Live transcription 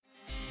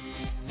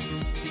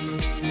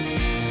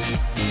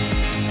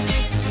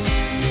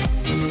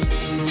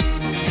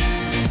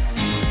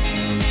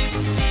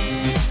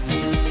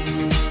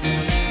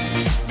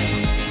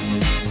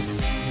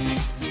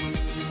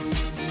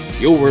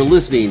You're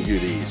listening to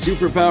the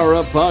Superpower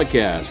Up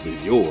Podcast with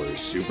your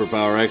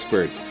superpower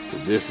experts.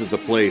 This is the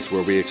place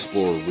where we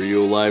explore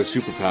real-life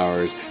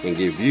superpowers and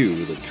give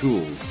you the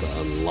tools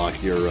to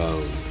unlock your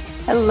own.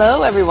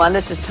 Hello, everyone.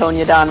 This is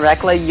Tonya Dawn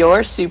Rekla, your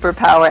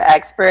superpower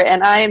expert,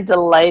 and I am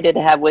delighted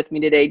to have with me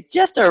today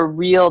just a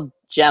real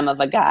gem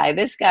of a guy.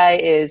 This guy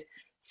is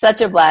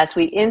such a blast.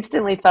 We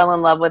instantly fell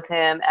in love with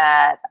him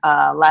at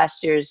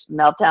last year's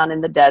Meltdown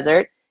in the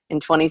Desert in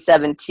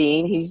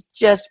 2017. He's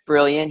just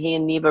brilliant. He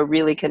and Neva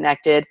really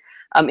connected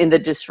in the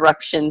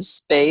disruption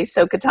space.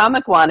 So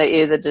Katamikwana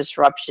is a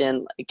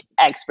disruption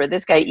expert.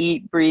 This guy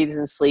eats, breathes,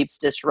 and sleeps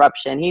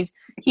disruption. He's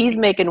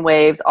making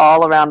waves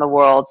all around the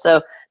world.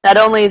 So not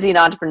only is he an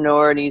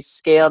entrepreneur and he's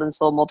scaled and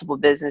sold multiple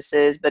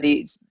businesses, but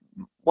he's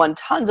won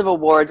tons of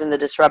awards in the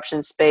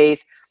disruption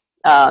space.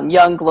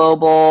 Young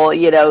Global,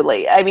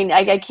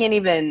 I can't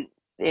even.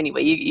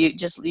 Anyway,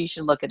 you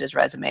should look at his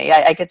resume.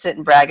 I could sit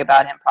and brag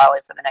about him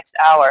probably for the next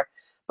hour.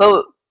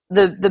 But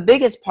the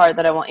biggest part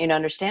that I want you to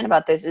understand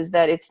about this is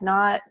that it's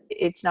not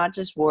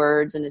just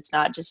words and it's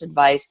not just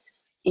advice.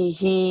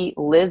 He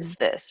lives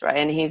this, right?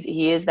 And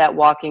he is that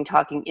walking,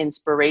 talking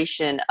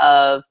inspiration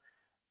of,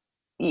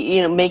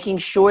 making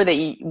sure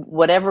that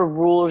whatever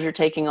rules you're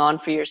taking on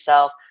for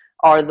yourself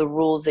are the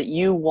rules that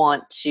you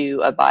want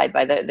to abide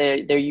by.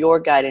 They're your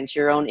guidance,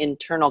 your own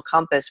internal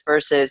compass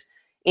versus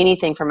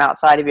anything from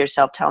outside of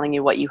yourself telling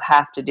you what you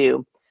have to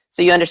do.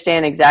 So you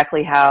understand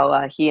exactly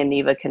how he and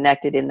Neva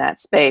connected in that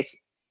space.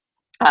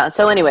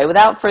 So anyway,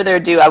 without further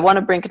ado, I want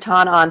to bring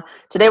Katan on.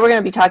 Today we're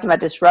going to be talking about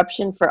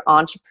disruption for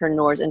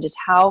entrepreneurs and just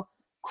how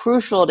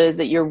crucial it is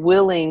that you're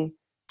willing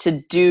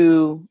to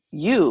do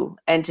you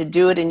and to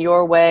do it in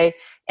your way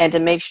and to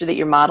make sure that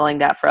you're modeling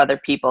that for other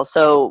people.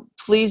 So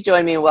please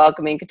join me in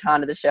welcoming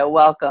Katan to the show.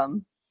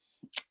 Welcome.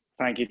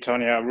 Thank you,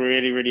 Tonya. I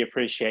really, really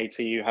appreciate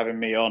you having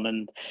me on,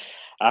 and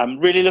I'm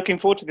really looking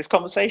forward to this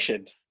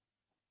conversation.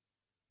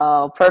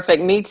 Oh,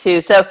 perfect. Me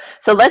too. So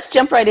let's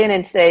jump right in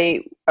and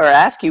say, or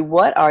ask you,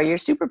 what are your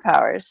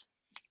superpowers?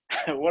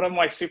 What are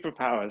my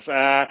superpowers?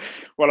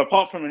 Well,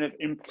 apart from an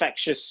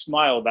infectious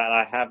smile that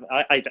I have,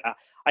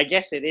 I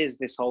guess it is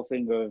this whole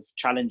thing of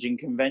challenging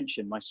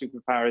convention. My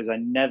superpower is I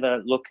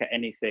never look at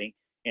anything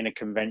in a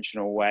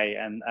conventional way.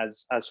 And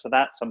as for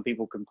that, some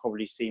people can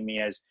probably see me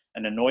as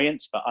an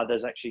annoyance, but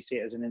others actually see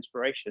it as an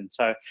inspiration.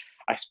 So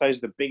I suppose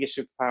the biggest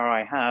superpower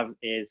I have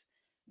is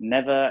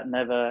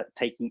never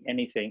taking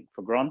anything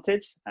for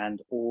granted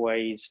and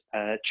always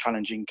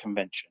challenging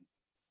convention.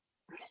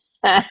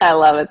 I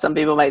love it. Some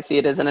people might see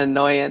it as an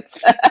annoyance.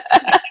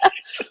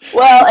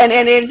 Well, and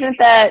isn't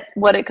that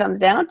what it comes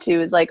down to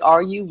is like,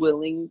 are you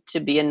willing to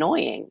be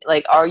annoying?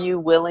 Like, are you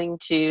willing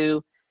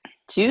to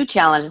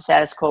challenge the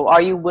status quo?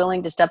 Are you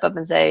willing to step up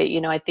and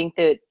say, I think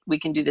that we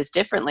can do this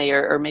differently,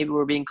 or maybe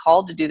we're being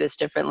called to do this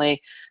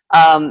differently?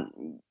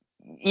 And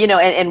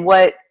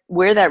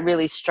where that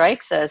really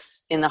strikes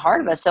us in the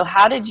heart of us. So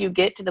how did you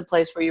get to the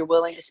place where you're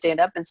willing to stand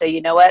up and say,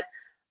 you know what,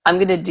 I'm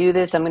going to do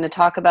this. I'm going to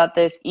talk about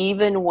this,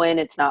 even when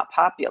it's not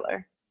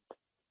popular?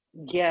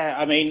 Yeah,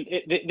 I mean,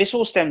 this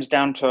all stems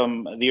down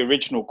to the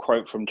original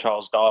quote from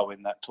Charles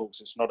Darwin that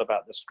talks, it's not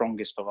about the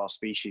strongest of our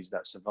species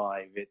that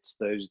survive, it's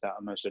those that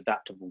are most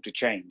adaptable to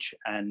change.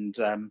 And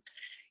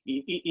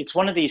it's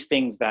one of these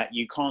things that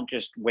you can't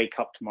just wake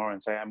up tomorrow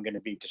and say, I'm going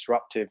to be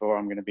disruptive, or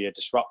I'm going to be a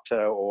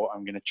disruptor, or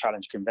I'm going to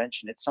challenge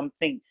convention. It's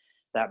something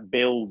that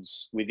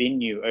builds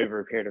within you over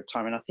a period of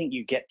time. And I think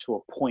you get to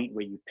a point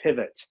where you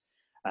pivot.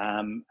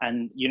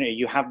 And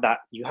you have that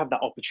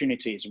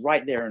opportunity. It's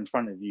right there in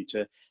front of you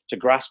to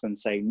grasp and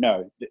say,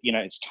 no,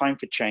 it's time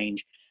for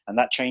change, and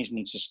that change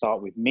needs to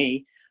start with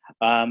me.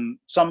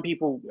 Some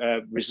people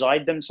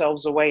reside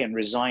themselves away and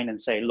resign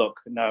and say, look,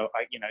 no,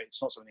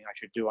 it's not something I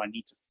should do. I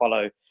need to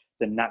follow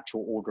the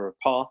natural order of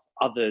path.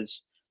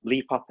 Others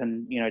leap up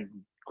and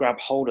grab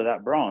hold of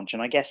that branch,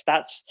 and I guess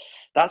that's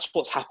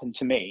what's happened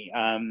to me.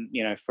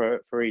 For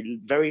a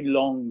very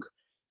long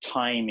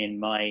time in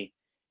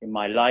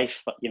my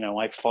life,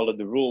 I've followed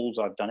the rules.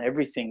 I've done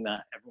everything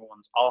that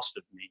everyone's asked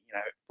of me,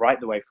 right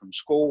the way from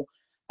school.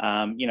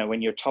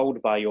 When you're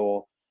told by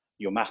your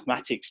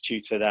mathematics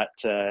tutor that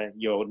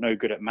you're no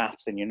good at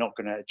maths and you're not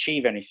going to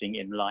achieve anything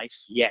in life,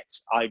 yet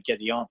I get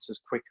the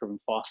answers quicker and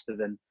faster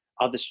than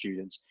other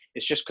students.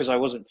 It's just because I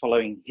wasn't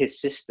following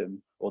his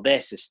system or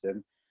their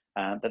system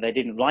that they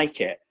didn't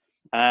like it.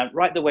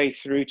 Right the way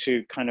through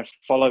to kind of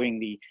following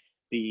the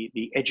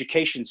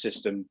education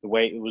system, the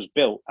way it was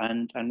built,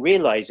 and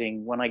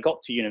realizing when I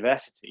got to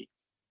university,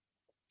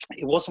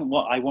 it wasn't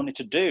what I wanted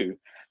to do.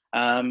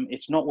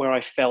 It's not where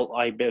I felt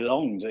I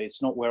belonged.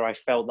 It's not where I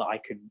felt that I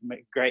could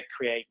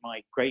create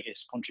my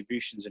greatest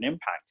contributions and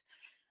impact.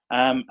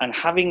 And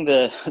having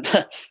the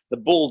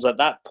balls at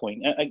that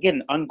point,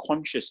 again,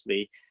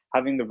 unconsciously,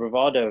 having the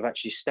bravado of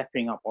actually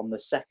stepping up on the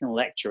second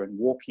lecture and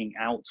walking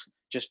out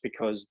just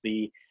because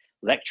the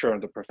lecturer or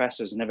the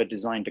professors never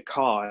designed a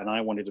car and I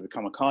wanted to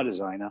become a car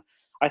designer.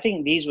 I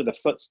think these were the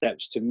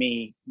footsteps to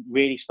me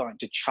really starting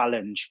to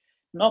challenge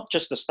not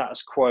just the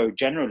status quo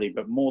generally,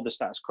 but more the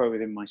status quo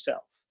within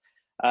myself.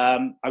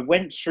 I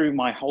went through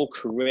my whole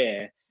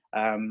career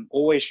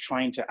always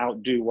trying to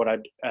outdo what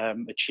I'd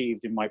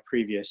achieved in my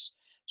previous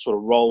sort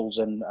of roles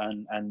and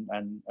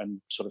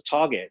sort of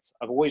targets.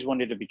 I've always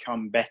wanted to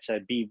become better,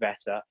 be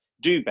better,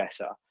 do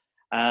better.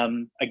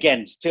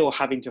 Again, still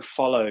having to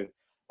follow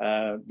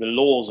the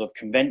laws of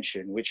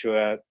convention, which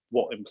are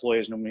what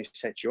employers normally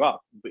set you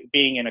up.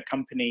 Being in a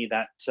company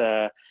that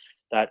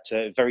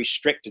very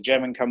strict, a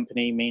German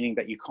company, meaning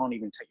that you can't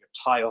even take your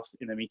tie off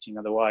in a meeting,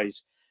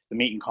 otherwise the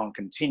meeting can't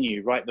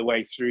continue, right the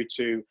way through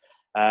to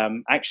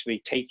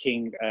actually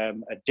taking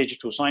a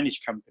digital signage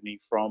company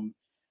from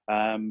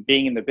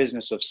being in the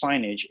business of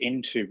signage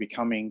into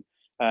becoming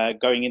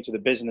going into the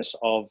business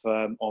of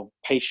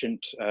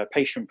patient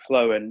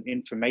flow and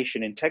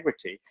information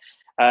integrity.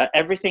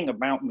 Everything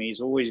about me has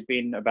always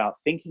been about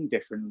thinking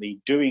differently,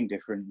 doing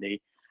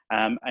differently,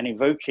 and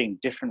evoking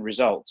different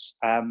results.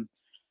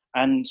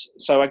 And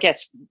so I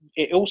guess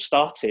it all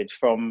started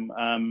from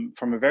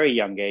a very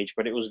young age,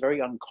 but it was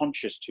very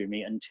unconscious to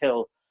me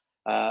until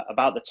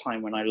about the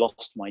time when I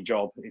lost my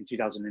job in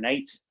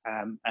 2008.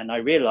 And I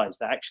realized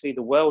that actually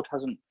the world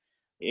doesn't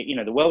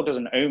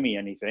owe me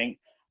anything.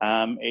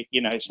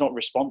 It's not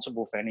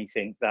responsible for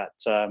anything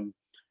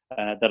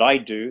that I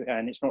do,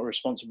 and it's not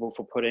responsible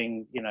for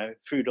putting,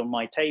 food on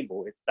my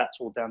table. That's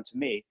all down to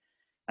me.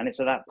 And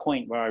it's at that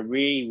point where I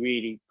really,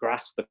 really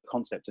grasped the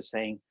concept of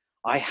saying,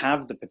 I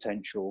have the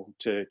potential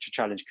to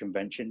challenge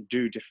convention,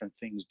 do different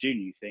things, do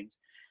new things.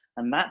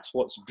 And that's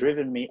what's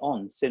driven me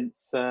on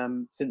since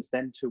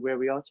then to where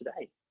we are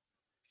today.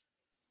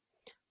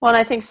 Well, and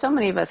I think so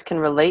many of us can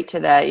relate to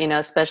that,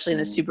 especially in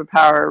the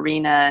superpower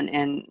arena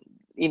and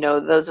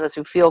those of us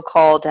who feel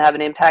called to have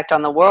an impact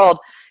on the world.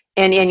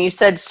 And you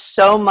said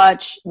so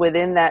much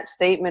within that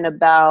statement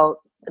about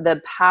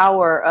the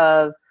power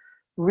of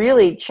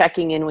really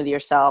checking in with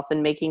yourself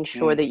and making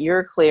sure that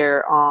you're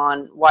clear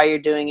on why you're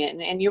doing it.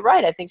 And you're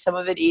right. I think some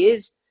of it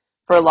is,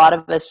 for a lot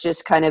of us,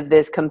 just kind of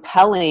this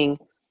compelling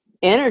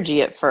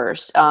energy at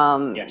first.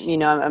 Yes.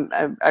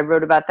 I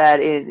wrote about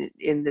that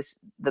in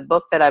the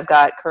book that I've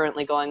got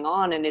currently going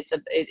on. And it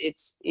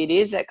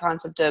is that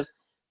concept of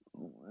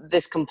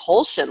this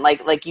compulsion,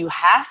 like you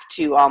have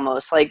to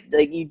almost like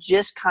you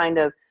just kind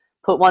of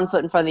put one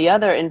foot in front of the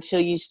other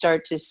until you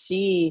start to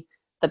see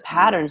the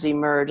patterns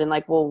emerge and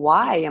like, well,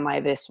 why am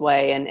I this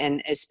way?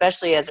 And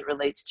especially as it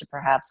relates to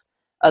perhaps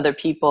other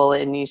people,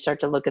 and you start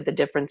to look at the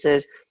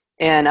differences.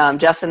 And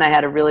Justin and I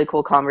had a really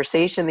cool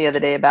conversation the other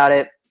day about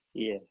it.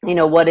 Yeah.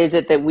 What is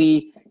it that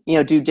we,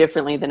 do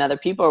differently than other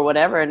people or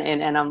whatever.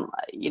 And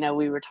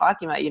we were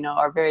talking about,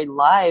 our very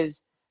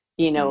lives,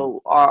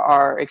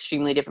 are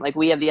extremely different. Like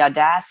we have the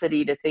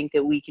audacity to think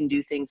that we can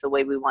do things the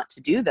way we want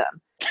to do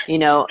them,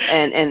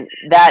 and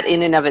that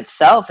in and of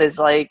itself is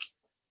like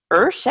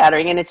earth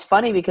shattering. And it's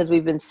funny because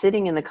we've been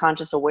sitting in the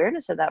conscious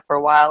awareness of that for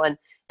a while. And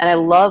I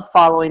love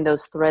following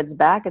those threads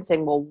back and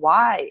saying, well,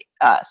 why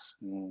us?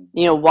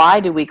 Why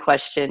do we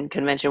question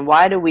convention?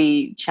 Why do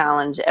we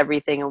challenge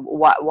everything? And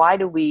why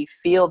do we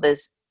feel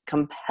this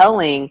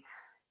compelling,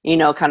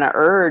 kind of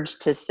urge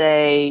to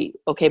say,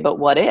 okay, but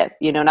what if,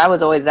 and I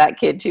was always that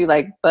kid too,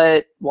 like,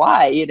 but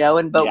why,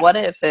 what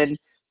if, and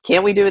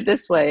can't we do it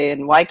this way?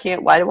 And why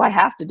do I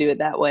have to do it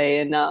that way?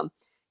 And,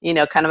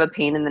 kind of a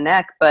pain in the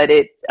neck, but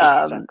it's,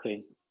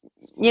 exactly.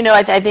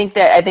 I think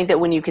that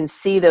when you can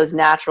see those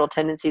natural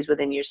tendencies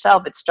within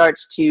yourself, it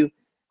starts to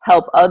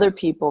help other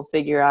people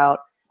figure out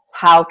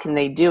how can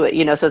they do it,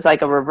 so it's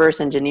like a reverse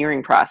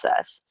engineering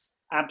process.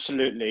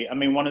 Absolutely. I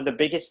mean, one of the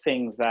biggest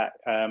things that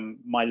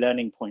my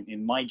learning point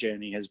in my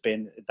journey has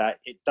been that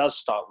it does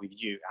start with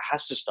you. It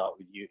has to start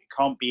with you. It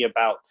can't be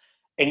about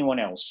anyone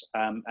else.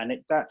 And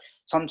that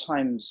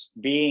sometimes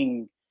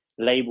being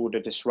labeled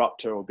a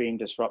disruptor or being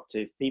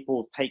disruptive,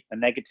 people take the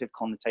negative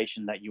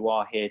connotation that you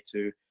are here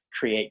to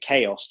create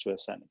chaos to a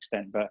certain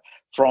extent. But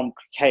from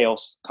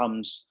chaos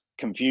comes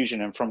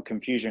confusion, and from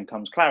confusion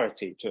comes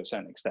clarity to a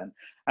certain extent.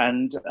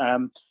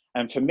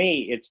 And for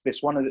me, it's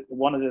this one of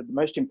the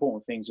most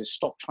important things is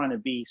stop trying to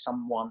be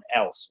someone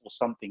else or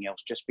something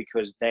else just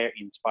because they're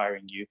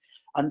inspiring you.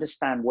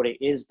 Understand what it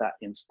is that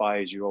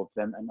inspires you of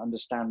them, and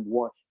understand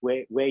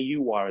where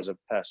you are as a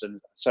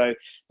person. So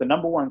the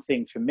number one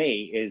thing for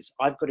me is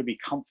I've got to be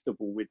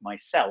comfortable with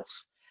myself.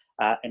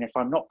 And if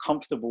I'm not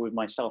comfortable with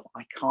myself,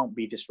 I can't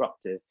be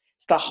disruptive.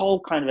 It's the whole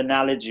kind of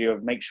analogy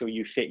of make sure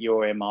you fit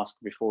your ear mask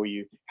before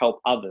you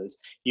help others.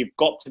 You've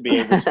got to be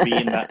able to be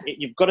in that.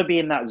 You've got to be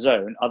in that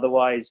zone.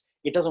 Otherwise,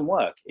 it doesn't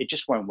work. It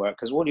just won't work,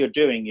 because all you're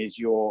doing is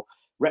you're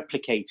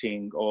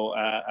replicating or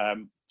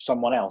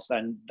someone else,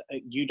 and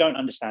you don't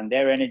understand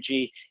their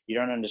energy. You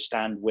don't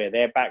understand where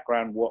their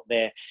background, what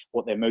their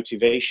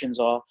motivations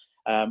are,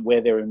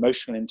 where their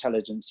emotional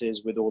intelligence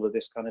is with all of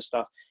this kind of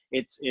stuff.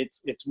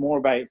 It's more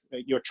about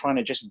you're trying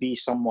to just be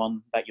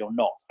someone that you're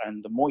not.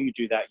 And the more you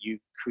do that, you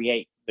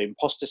create the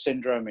imposter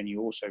syndrome, and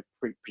you also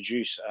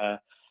produce a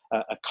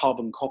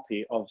carbon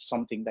copy of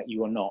something that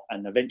you are not.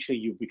 And eventually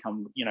you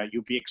become,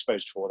 you'll be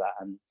exposed for that.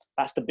 And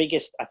that's the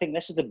biggest, I think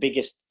this is the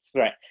biggest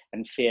threat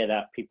and fear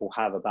that people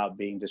have about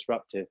being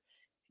disruptive.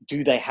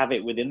 Do they have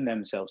it within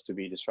themselves to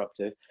be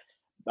disruptive?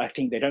 I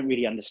think they don't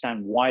really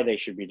understand why they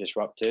should be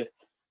disruptive.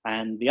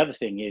 And the other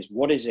thing is,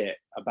 what is it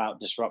about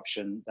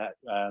disruption that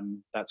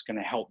that's going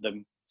to help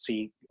them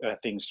see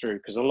things through?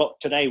 Because a lot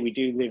today we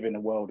do live in a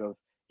world of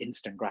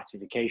instant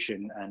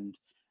gratification and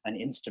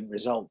instant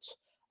results.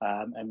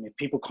 And if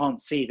people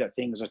can't see that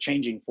things are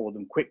changing for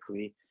them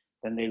quickly,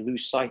 then they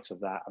lose sight of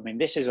that. I mean,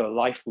 this is a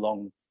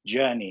lifelong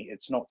journey.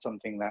 It's not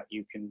something that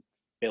you can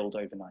build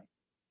overnight.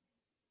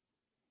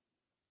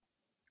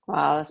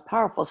 Wow, that's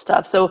powerful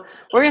stuff. So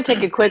we're going to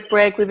take a quick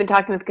break. We've been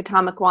talking with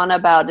Katama Kwana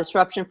about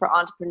disruption for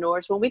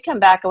entrepreneurs. When we come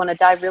back, I want to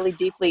dive really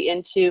deeply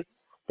into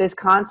this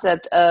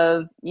concept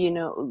of,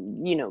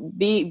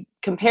 be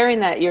comparing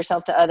that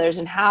yourself to others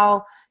and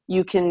how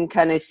you can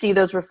kind of see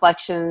those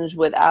reflections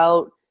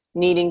without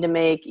needing to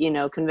make,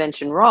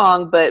 convention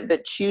wrong,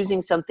 but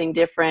choosing something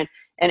different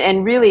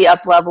and really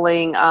up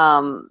leveling,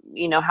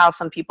 how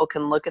some people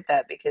can look at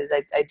that, because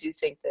I do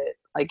think that,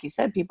 like you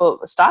said, people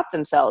stop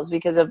themselves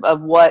because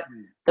of what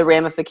the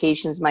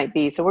ramifications might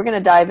be. So we're going to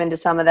dive into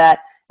some of that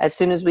as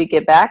soon as we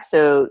get back.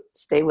 So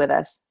stay with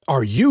us.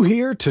 Are you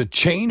here to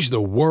change the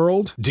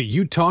world? Do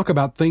you talk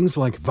about things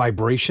like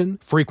vibration,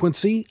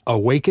 frequency,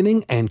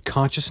 awakening, and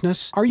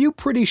consciousness? Are you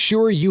pretty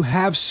sure you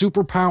have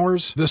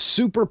superpowers? The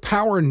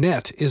Superpower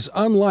Net is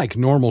unlike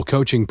normal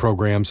coaching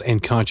programs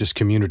and conscious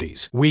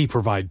communities. We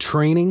provide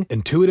training,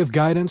 intuitive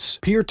guidance,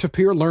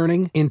 peer-to-peer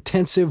learning,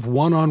 intensive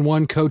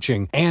one-on-one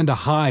coaching, and a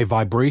high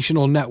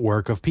vibrational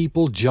network of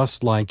people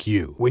just like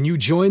you. When you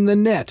join the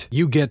net,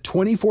 you get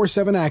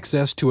 24/7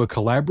 access to a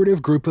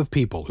collaborative group of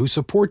people who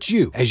support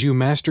you as you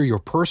master your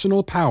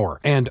personal power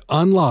and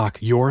unlock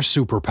your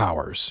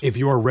superpowers. If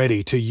you're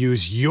ready to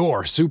use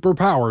your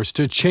superpowers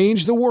to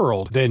change the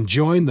world, then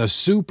join the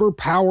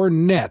Superpower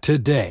Net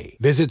today.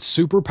 Visit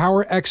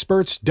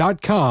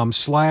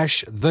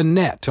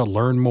superpowerexperts.com/the-net to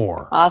learn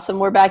more. Awesome.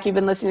 We're back. You've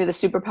been listening to the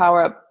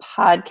Superpower Up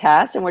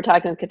podcast, and we're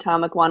talking with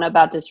Katama Kwana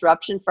about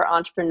disruption for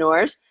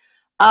entrepreneurs.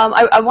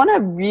 I want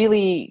to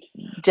really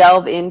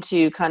delve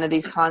into kind of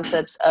these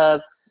concepts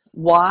of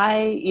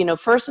why,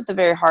 first at the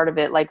very heart of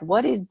it, like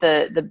what is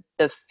the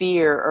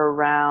fear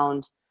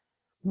around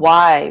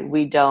why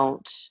we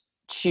don't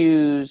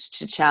choose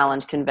to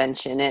challenge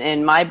convention?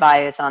 And my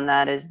bias on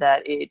that is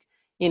that it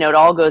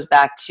all goes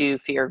back to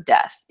fear of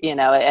death,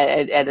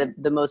 at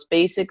the most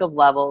basic of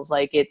levels.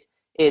 Like it's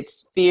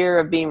fear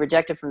of being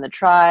rejected from the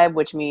tribe,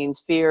 which means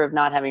fear of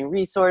not having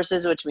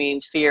resources, which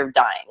means fear of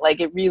dying.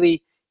 Like it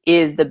really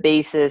is the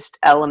basest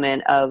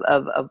element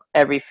of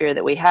every fear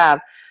that we have.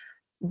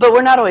 But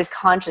we're not always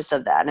conscious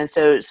of that. And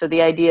so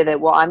the idea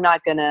that, well, I'm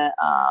not going to,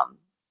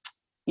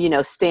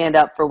 stand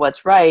up for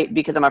what's right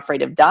because I'm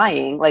afraid of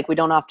dying, like we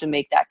don't often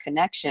make that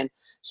connection.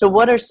 So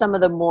what are some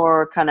of the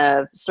more kind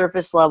of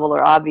surface level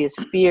or obvious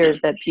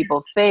fears that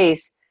people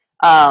face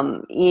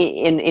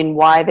in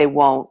why they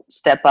won't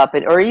step up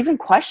or even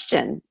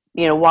question,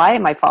 why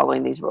am I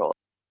following these rules?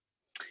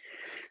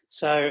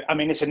 So, I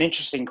mean, it's an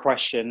interesting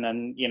question,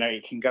 and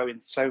it can go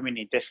in so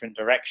many different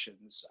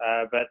directions.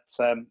 But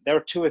there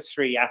are two or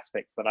three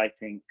aspects that I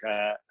think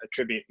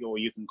attribute, or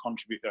you can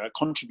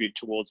contribute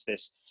towards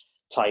this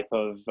type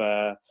of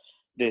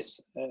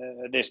this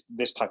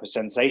type of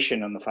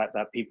sensation, and the fact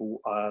that people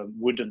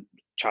wouldn't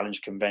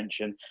challenge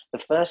convention.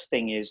 The first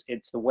thing is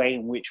it's the way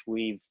in which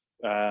we've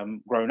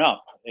grown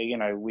up.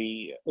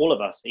 We, all of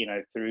us,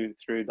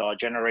 through our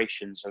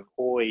generations, have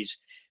always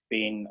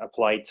being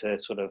applied to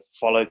sort of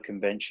follow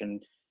convention,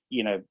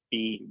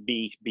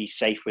 be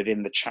safe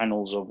within the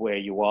channels of where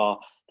you are,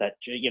 that,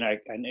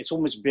 and it's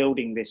almost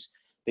building this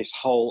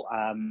whole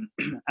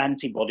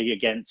antibody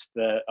against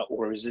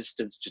or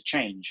resistance to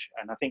change.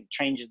 And I think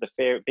change is the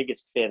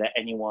biggest fear that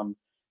anyone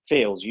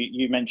feels.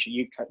 You mentioned,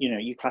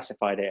 you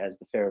classified it as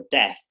the fear of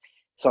death.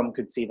 Some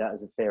could see that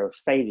as a fear of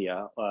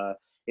failure,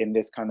 in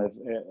this kind of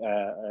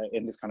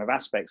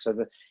aspect. So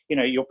that,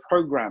 you're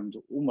programmed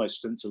almost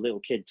since a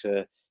little kid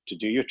to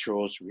do your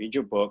chores, to read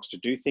your books, to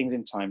do things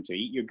in time, to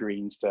eat your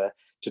greens, to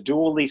do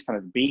all these kind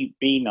of be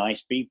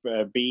nice, be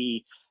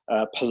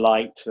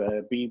polite,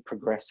 be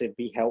progressive,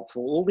 be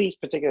helpful, all these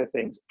particular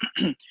things.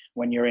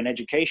 When you're in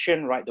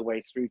education, right the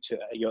way through to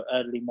your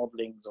early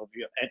modelings of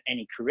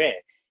any career,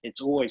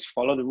 it's always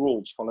follow the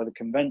rules, follow the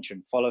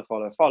convention, follow.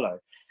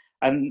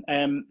 And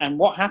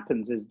what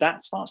happens is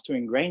that starts to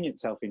ingrain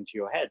itself into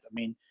your head. I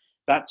mean,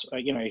 that's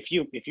if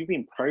you've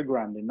been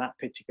programmed in that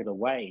particular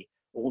way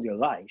all your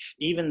life,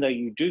 even though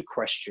you do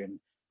question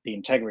the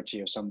integrity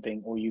of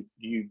something, or you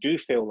do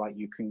feel like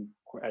you can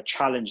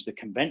challenge the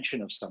convention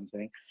of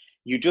something,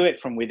 you do it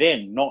from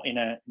within, not in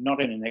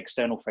an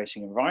external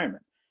facing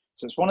environment.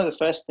 So it's one of the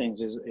first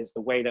things is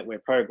the way that we're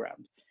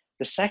programmed.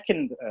 The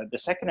second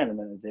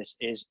element of this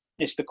is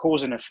it's the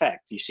cause and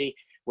effect. You see,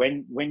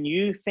 when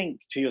you think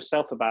to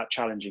yourself about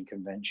challenging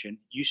convention,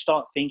 you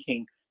start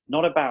thinking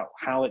not about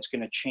how it's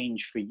going to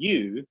change for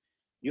you.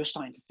 You're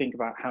starting to think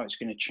about how it's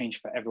going to change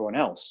for everyone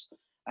else.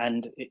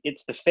 And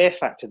it's the fear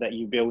factor that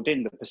you build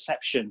in, the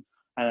perception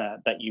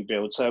that you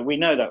build. So we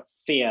know that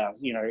fear,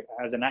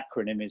 as an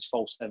acronym, is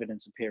false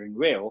evidence appearing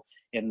real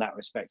in that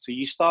respect. So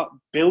you start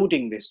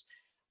building this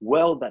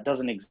world that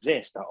doesn't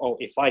exist. That, oh,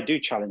 if I do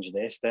challenge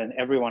this, then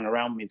everyone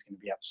around me is going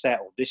to be upset,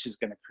 or this is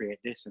going to create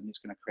this, and it's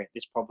going to create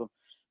this problem.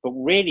 But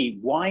really,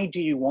 why do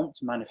you want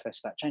to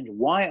manifest that change?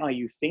 Why are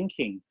you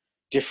thinking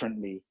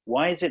differently?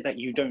 Why is it that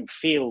you don't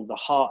feel the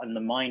heart and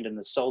the mind and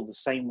the soul the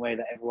same way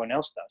that everyone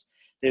else does?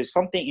 There's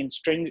something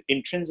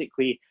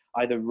intrinsically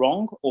either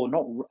wrong or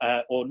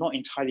not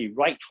entirely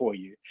right for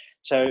you.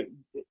 So,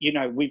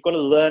 we've got to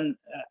learn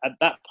at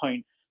that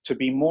point to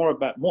be more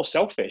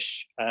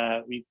selfish.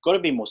 We've got to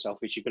be more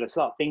selfish. You've got to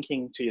start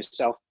thinking to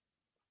yourself,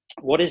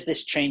 what is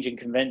this change in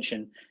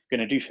convention going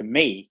to do for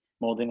me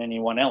more than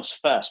anyone else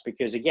first?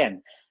 Because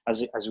again,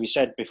 as we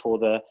said before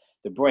the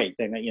break,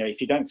 then,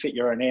 if you don't fit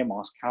your own ear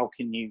mask, how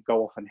can you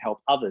go off and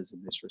help others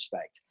in this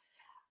respect?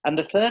 And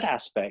the third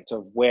aspect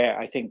of where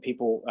I think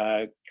people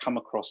come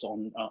across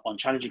on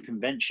challenging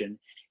convention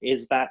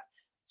is that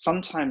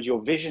sometimes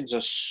your visions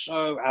are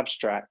so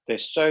abstract, they're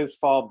so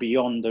far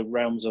beyond the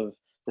realms of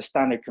the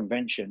standard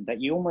convention that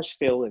you almost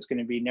feel it's going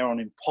to be near on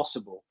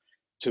impossible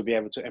to be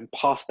able to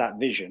pass that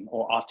vision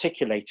or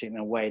articulate it in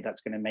a way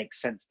that's going to make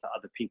sense to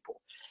other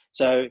people.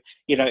 So,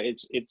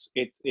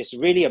 it's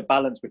really a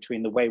balance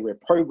between the way we're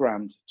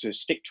programmed to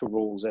stick to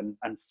rules and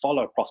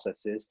follow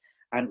processes,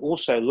 and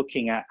also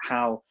looking at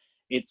how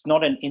it's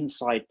not an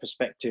inside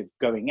perspective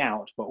going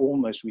out, but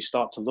almost we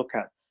start to look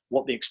at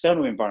what the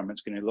external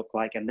environment's going to look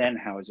like, and then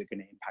how is it going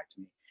to impact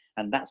me?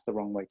 And that's the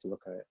wrong way to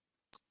look at it.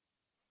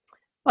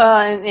 Well,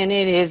 and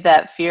it is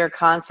that fear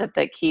concept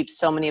that keeps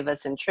so many of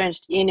us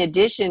entrenched, in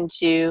addition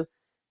to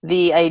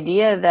the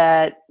idea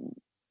that,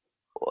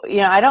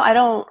 I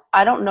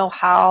don't know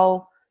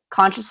how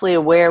consciously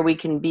aware we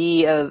can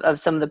be of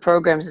some of the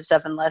programs and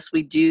stuff unless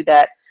we do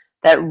that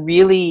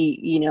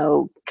really,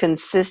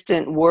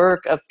 consistent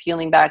work of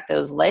peeling back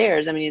those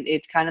layers. I mean,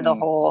 it's kind of the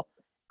whole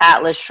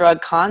Atlas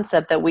Shrugged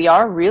concept that we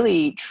are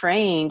really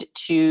trained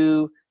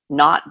to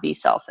not be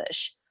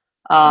selfish.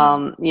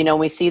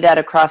 We see that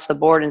across the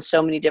board in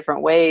so many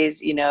different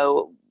ways,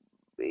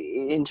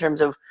 in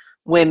terms of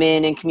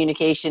women and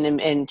communication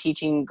and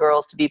teaching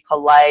girls to be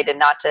polite and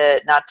not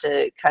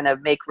to kind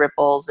of make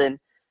ripples. And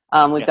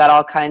we've got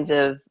all kinds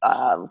of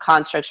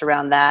constructs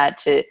around that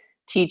to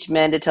teach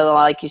men to tell,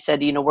 like you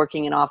said,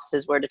 working in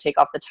offices where to take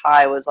off the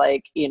tie was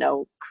like,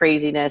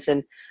 craziness.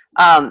 And,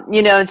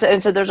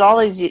 and so there's all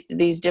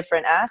these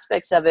different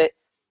aspects of it,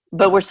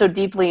 but we're so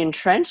deeply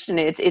entrenched in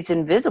it. It's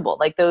invisible.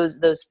 Like those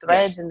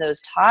threads and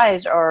those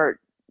ties are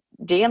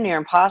damn near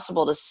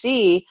impossible to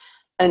see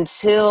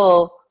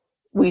until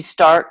we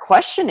start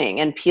questioning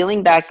and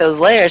peeling back those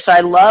layers. So I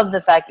love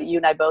the fact that you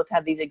and I both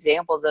have these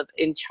examples of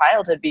in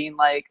childhood being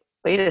like,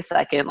 wait a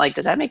second, like,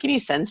 does that make any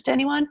sense to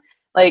anyone?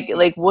 Like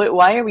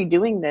why are we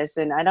doing this?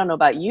 And I don't know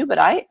about you, but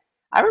I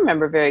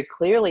remember very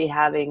clearly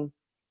having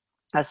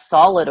a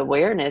solid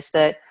awareness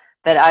that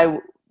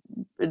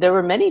there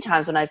were many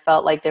times when I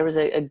felt like there was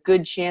a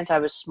good chance I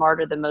was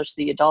smarter than most of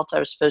the adults I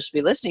was supposed to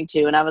be listening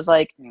to. And I was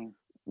like,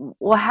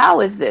 well,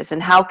 how is this?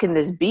 And how can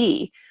this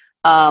be?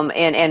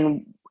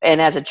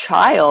 And as a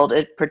child,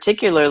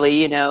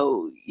 particularly,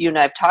 you and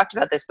I've talked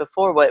about this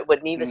before,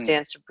 what NEVA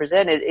stands to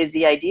present is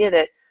the idea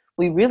that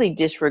we really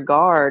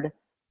disregard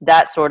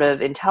that sort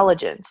of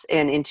intelligence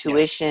and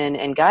intuition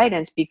and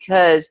guidance,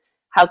 because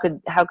how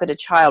could a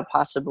child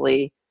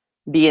possibly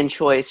be in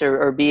choice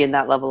or be in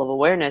that level of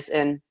awareness?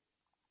 And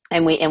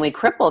we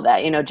cripple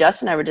that.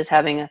 Justin and I were just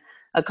having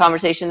a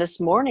conversation this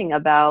morning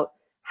about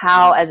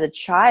how, as a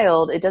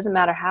child, it doesn't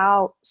matter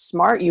how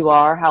smart you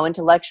are, how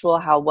intellectual,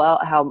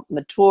 how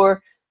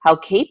mature, how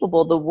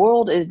capable, the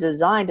world is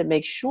designed to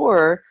make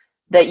sure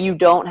that you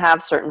don't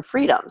have certain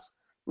freedoms.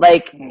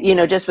 Like,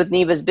 just with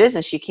Neva's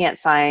business, she can't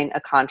sign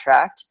a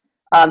contract.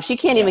 She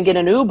can't even get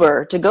an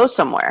Uber to go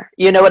somewhere.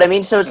 You know what I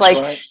mean? So it's That's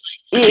like, right.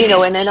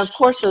 and then of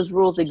course those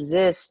rules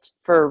exist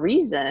for a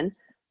reason,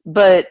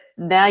 but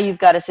now you've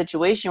got a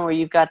situation where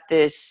you've got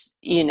this,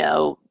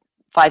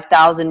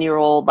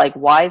 5,000-year-old like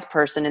wise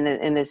person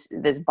in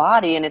this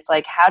body. And it's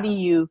like, how do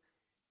you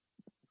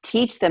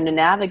teach them to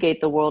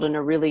navigate the world in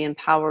a really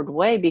empowered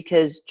way?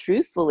 Because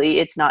truthfully,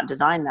 it's not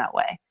designed that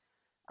way.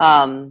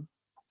 And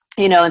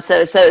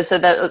so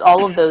that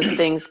all of those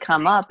things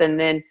come up, and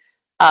then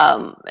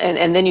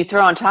and then you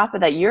throw on top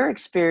of that your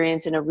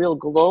experience in a real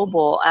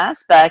global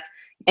aspect,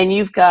 and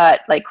you've got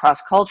like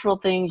cross-cultural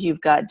things,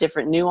 you've got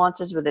different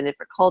nuances within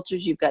different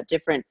cultures, you've got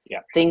different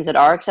things that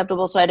are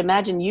acceptable. So I'd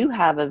imagine you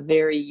have a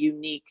very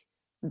unique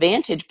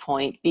vantage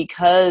point,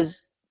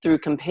 because through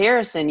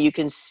comparison you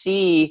can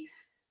see,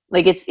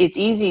 like, it's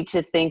easy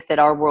to think that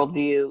our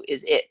worldview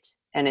is it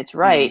and it's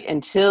right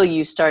until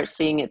you start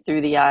seeing it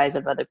through the eyes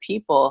of other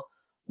people.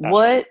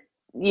 What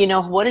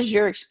has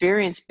your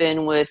experience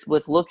been with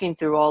looking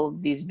through all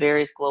of these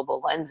various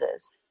global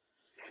lenses?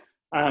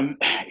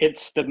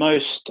 It's the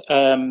most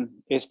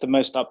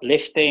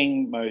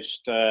uplifting,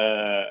 most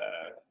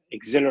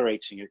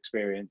exhilarating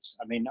experience.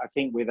 I mean, I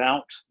think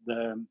without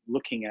the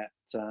looking at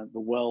the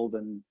world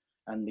and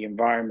the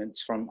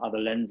environments from other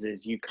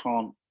lenses, you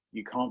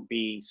can't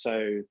be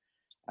so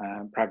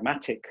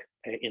pragmatic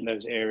in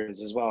those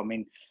areas as well. I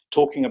mean,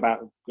 talking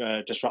about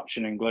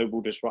disruption and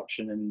global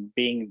disruption and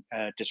being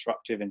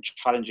disruptive and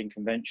challenging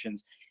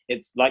conventions,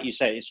 it's like you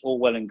say, it's all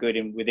well and good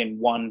within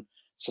one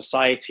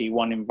society,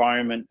 one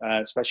environment,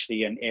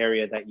 especially an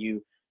area that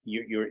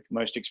you're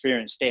most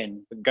experienced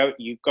in. But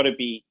you've got to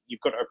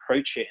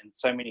approach it in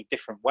so many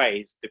different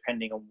ways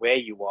depending on where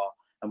you are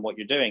and what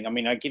you're doing. I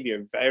mean, I'll give you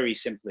a very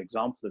simple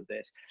example of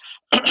this.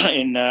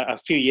 In a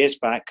few years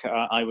back,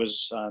 I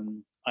was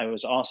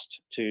asked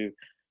to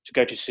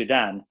go to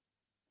Sudan,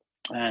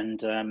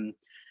 and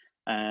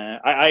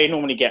I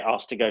normally get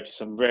asked to go to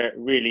some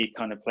really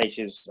kind of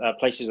places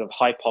of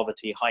high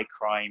poverty, high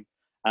crime,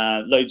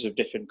 loads of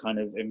different kind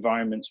of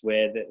environments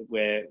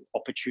where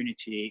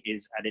opportunity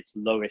is at its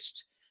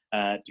lowest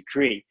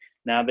degree.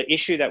 Now, the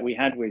issue that we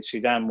had with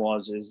Sudan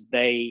is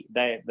the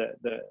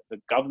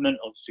government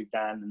of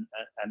Sudan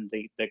and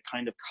the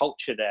kind of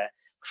culture there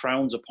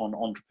frowns upon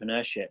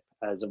entrepreneurship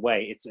as a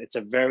way. It's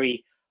a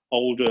very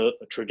older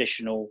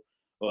traditional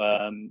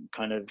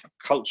kind of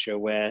culture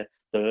where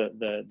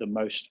the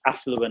most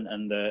affluent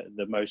and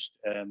the most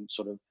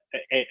sort of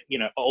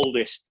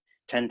oldest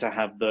tend to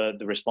have the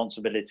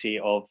responsibility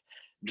of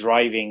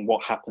driving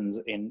what happens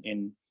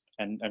in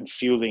and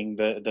fueling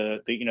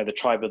the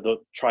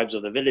tribes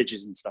of the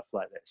villages and stuff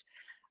like this.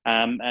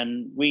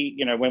 And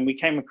we, when we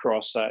came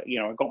across, I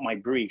got my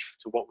brief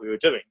to what we were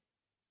doing.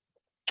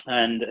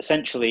 And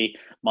essentially,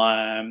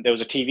 there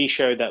was a TV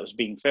show that was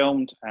being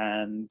filmed,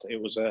 and it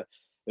was a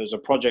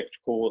project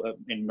called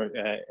in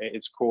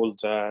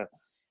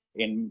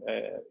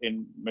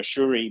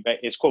Mashuri, but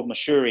it's called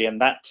Mashuri, and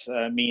that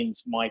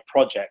means my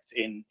project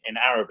in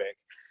Arabic.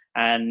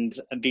 And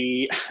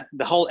the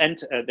whole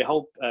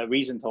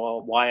reason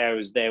why I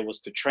was there was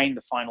to train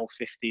the final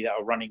 50 that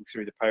are running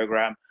through the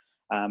program,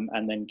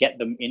 and then get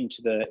them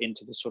into the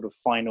sort of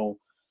final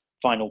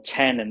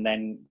 10, and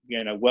then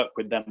work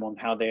with them on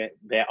how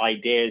their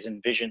ideas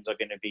and visions are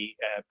going to be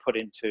put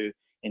into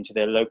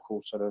their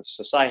local sort of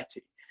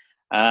society.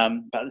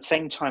 But at the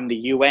same time, the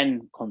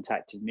UN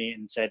contacted me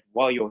and said,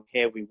 while you're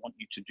here, we want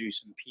you to do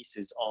some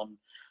pieces on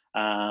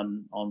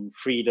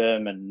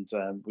freedom, and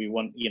we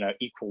want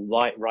equal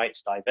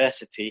rights,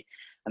 diversity.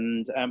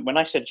 And when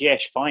I said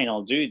yes, fine,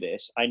 I'll do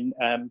this,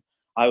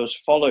 I was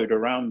followed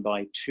around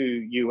by 2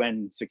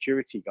 UN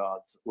security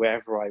guards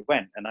wherever I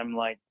went, and I'm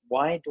like,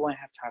 why do I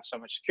have to have so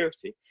much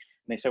security?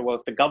 And they said, well,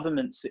 if the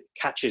government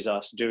catches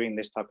us doing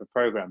this type of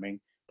programming,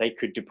 they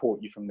could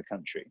deport you from the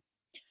country.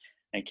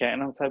 Okay,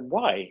 and I was like,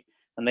 why?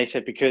 And they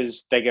said,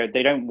 because they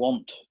don't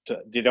want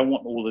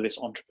all of this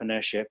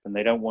entrepreneurship, and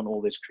they don't want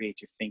all this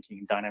creative thinking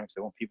and dynamics.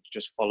 They want people to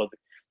just follow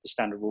the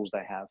standard rules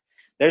they have.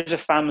 There's a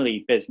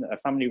family business, a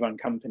family-run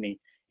company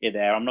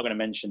there. I'm not going to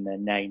mention their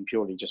name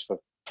purely just for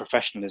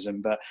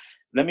professionalism, but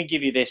let me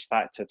give you this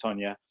fact,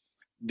 Tonya.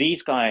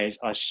 These guys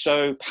are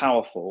so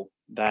powerful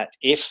that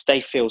if they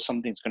feel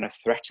something's going to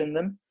threaten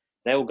them,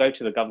 they will go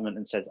to the government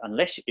and says,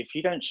 if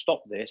you don't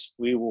stop this,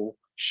 we will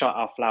shut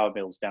our flour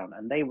mills down.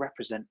 And they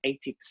represent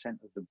 80%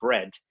 of the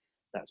bread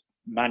that's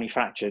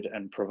manufactured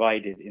and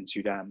provided in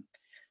Sudan.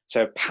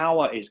 So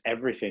power is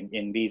everything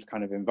in these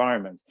kind of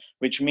environments,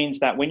 which means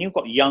that when you've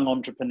got young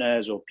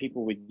entrepreneurs or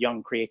people with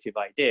young creative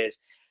ideas,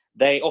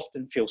 they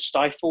often feel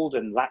stifled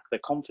and lack the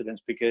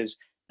confidence, because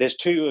there's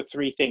 2 or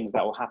 3 things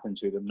that will happen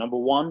to them. Number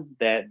one,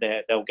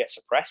 they'll get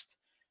suppressed.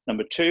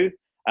 Number 2,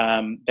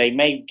 they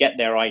may get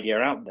their idea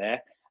out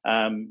there,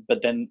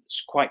 but then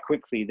quite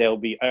quickly they'll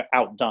be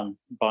outdone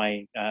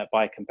by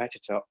a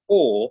competitor,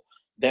 or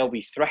they'll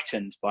be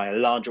threatened by a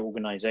large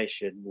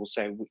organization. Will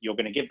say, you're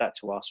going to give that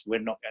to us, we're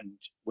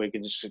going to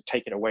just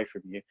take it away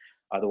from you,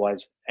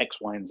 otherwise X,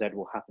 Y, and Z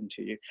will happen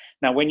to you.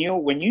 Now, when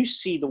you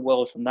see the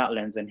world from that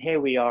lens, and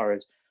here we are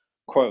as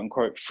quote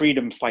unquote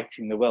freedom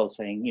fighting the world,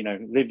 saying,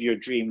 live your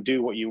dream,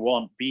 do what you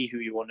want, be who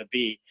you want to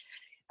be.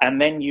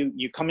 And then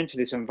you come into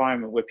this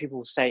environment where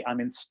people say, I'm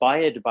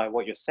inspired by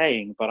what you're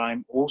saying, but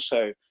I'm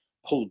also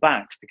pulled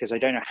back because I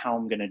don't know how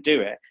I'm going to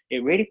do it.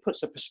 It really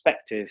puts a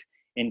perspective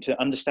into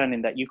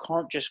understanding that you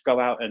can't just go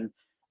out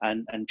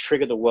and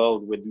trigger the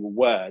world with your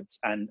words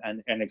and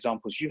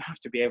examples. You have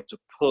to be able to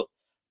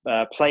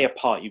play a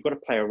part. You've got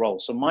to play a role.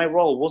 So my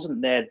role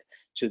wasn't there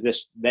to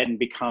then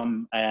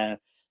become a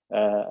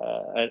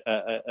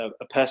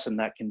person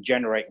that can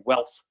generate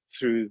wealth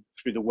through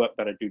the work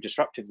that I do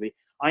disruptively.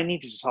 I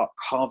needed to start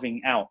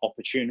carving out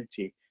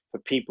opportunity for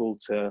people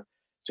to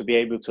be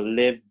able to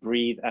live,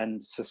 breathe,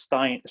 and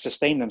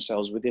sustain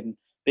themselves within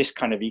this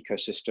kind of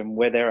ecosystem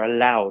where they're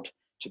allowed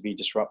to be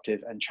disruptive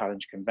and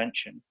challenge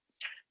convention.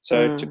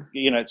 So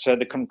so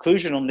the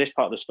conclusion on this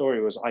part of the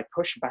story was I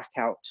pushed back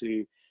out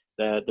to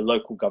the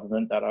local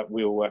government that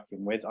we were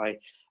working with.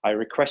 I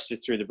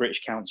requested through the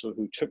British Council,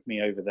 who took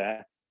me over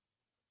there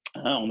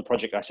on the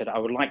project. I said, I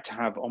would like to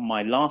have, on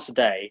my last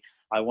day,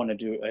 I want to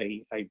do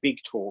a big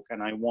talk,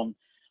 and I want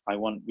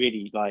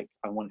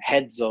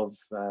heads of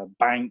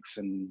banks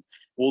and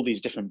all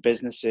these different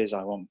businesses.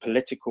 I want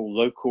political,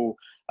 local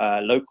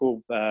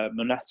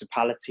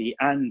municipality,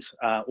 and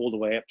all the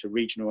way up to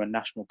regional and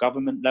national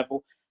government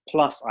level.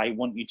 Plus, I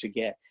want you to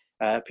get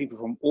people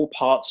from all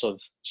parts of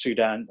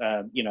Sudan,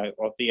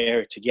 of the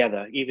area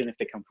together, even if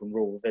they come from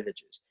rural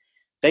villages.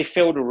 They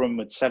filled a room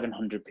with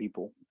 700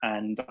 people.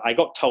 And I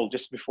got told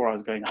just before I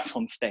was going up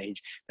on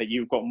stage that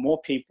you've got more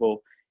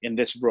people in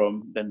this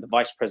room than the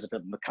vice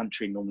president of the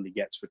country normally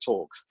gets for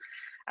talks.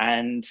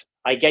 And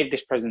I gave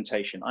this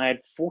presentation. I had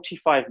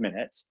 45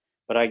 minutes,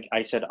 but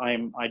I said,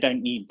 I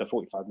don't need the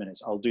 45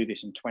 minutes. I'll do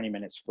this in 20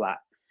 minutes flat.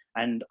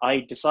 And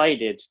I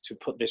decided to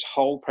put this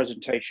whole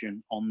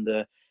presentation on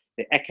the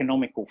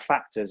economical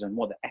factors and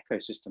what the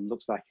ecosystem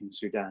looks like in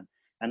Sudan.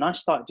 And I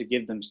started to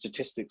give them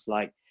statistics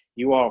like,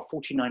 you are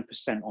 49%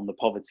 on the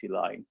poverty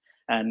line.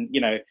 And,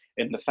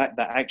 in the fact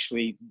that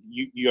actually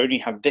you only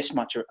have this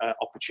much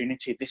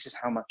opportunity, this is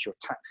how much your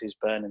taxes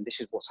burn, and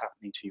this is what's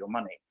happening to your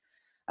money.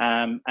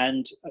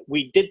 And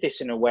we did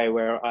this in a way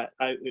where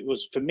it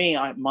was, for me,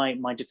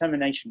 my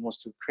determination was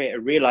to create a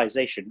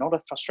realization, not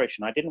a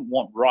frustration. I didn't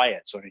want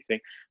riots or anything.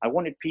 I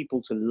wanted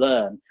people to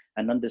learn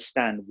and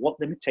understand what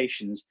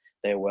limitations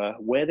there were,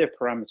 where their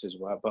parameters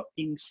were, but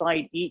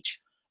inside each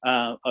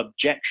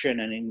objection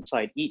and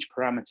inside each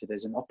parameter,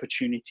 there's an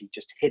opportunity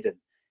just hidden.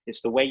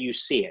 It's the way you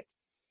see it.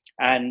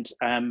 And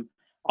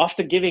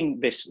after giving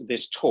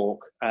this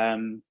talk,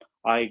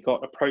 I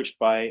got approached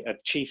by a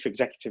chief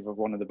executive of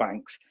one of the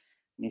banks.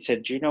 And he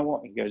said, do you know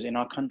what? He goes, in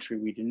our country,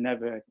 we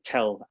never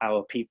tell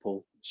our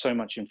people so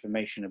much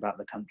information about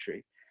the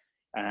country.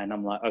 And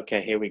I'm like,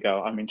 okay, here we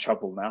go. I'm in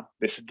trouble now.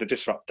 This is the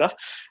disruptor.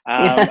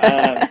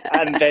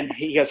 And then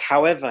he goes,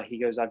 however,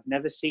 I've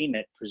never seen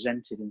it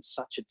presented in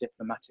such a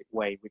diplomatic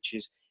way, which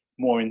is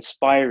more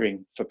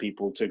inspiring for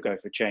people to go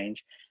for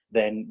change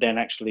than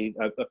actually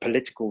a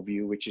political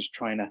view, which is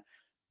trying to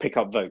pick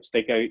up votes.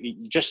 They go,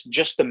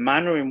 just the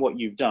manner in what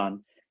you've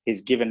done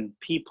is given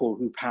people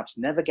who perhaps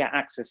never get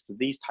access to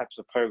these types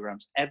of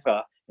programs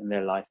ever in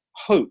their life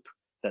hope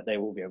that they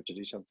will be able to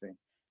do something.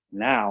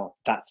 Now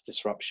that's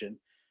disruption.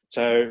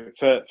 So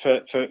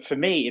for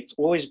me, it's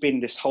always been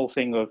this whole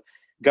thing of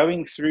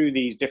going through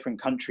these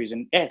different countries,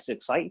 and yes,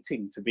 it's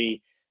exciting to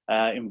be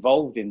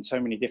involved in so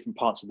many different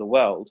parts of the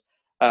world.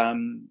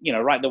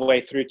 Right the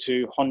way through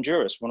to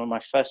Honduras. One of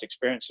my first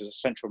experiences of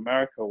Central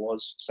America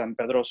was San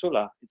Pedro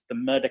Sula. It's the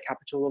murder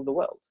capital of the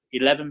world.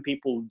 11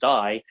 people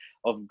die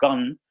of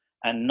gun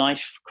and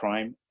knife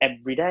crime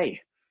every day.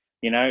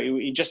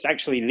 Just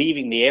actually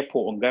leaving the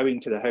airport and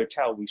going to the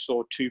hotel, we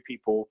saw 2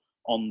 people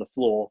on the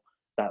floor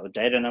that were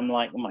dead. And I'm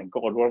like, oh my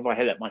God, what have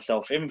I let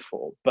myself in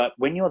for? But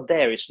when you're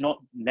there, it's not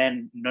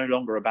then no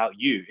longer about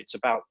you. It's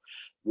about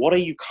what are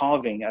you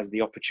carving as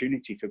the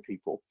opportunity for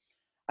people?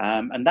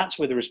 And that's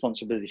where the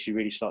responsibility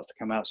really starts to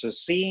come out. So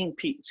seeing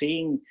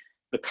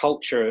the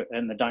culture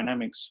and the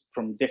dynamics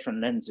from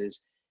different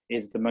lenses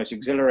is the most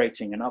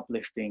exhilarating and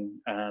uplifting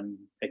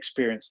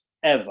experience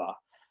ever.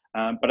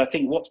 But I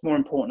think what's more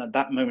important at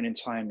that moment in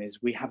time is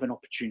we have an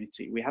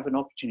opportunity. We have an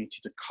opportunity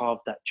to carve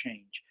that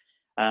change,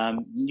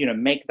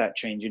 make that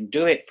change, and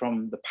do it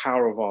from the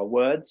power of our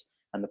words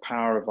and the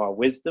power of our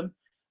wisdom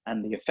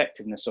and the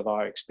effectiveness of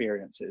our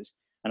experiences.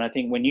 And I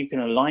think when you can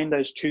align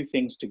those 2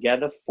 things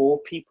together for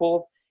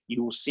people,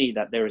 you will see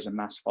that there is a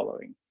mass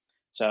following.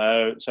 So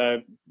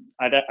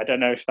I don't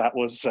know if that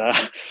was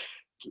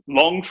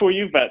long for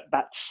you, but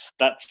that's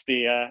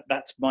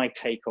my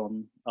take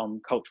on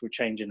cultural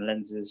change and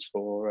lenses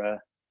for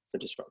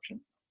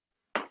disruption.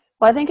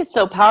 Well, I think it's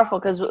so powerful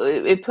because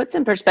it puts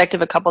in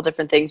perspective a couple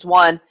different things.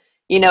 One,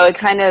 it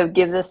kind of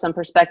gives us some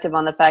perspective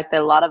on the fact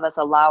that a lot of us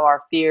allow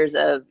our fears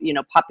of,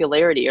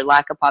 popularity or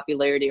lack of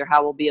popularity, or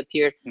how we'll be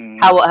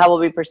how we'll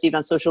be perceived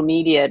on social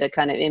media to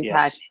kind of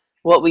impact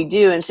what we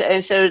do. And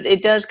so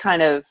it does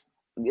kind of,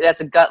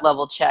 that's a gut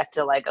level check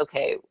to like,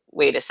 okay,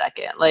 wait a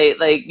second.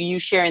 Like you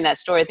sharing that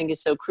story, I think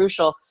is so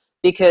crucial,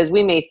 because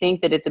we may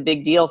think that it's a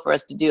big deal for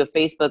us to do a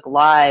Facebook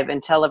Live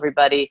and tell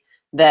everybody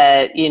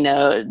that,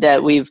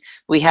 that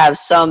we have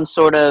some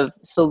sort of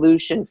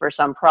solution for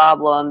some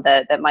problem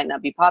that might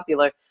not be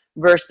popular,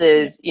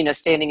 versus,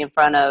 standing in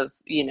front of,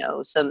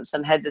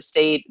 some heads of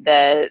state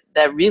that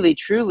really,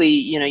 truly,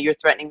 you're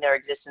threatening their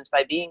existence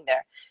by being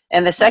there.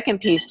 And the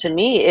second piece to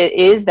me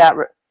is that,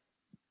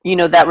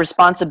 that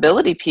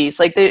responsibility piece.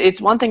 Like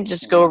it's one thing to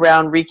just go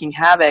around wreaking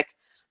havoc,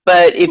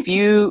 but if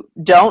you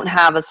don't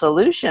have a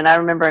solution, I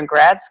remember in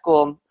grad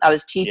school, I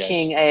was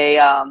teaching a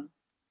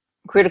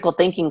critical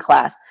thinking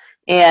class,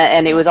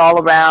 and it was all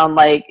around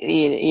like,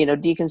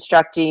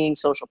 deconstructing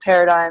social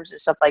paradigms and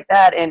stuff like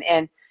that.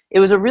 And it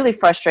was a really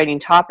frustrating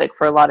topic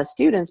for a lot of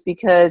students,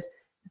 because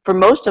for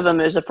most of them,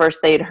 it was the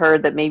first they had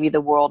heard that maybe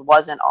the world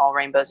wasn't all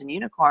rainbows and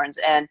unicorns.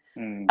 And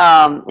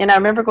I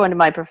remember going to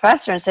my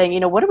professor and saying,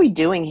 what are we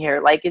doing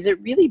here? Like, is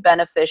it really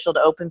beneficial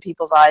to open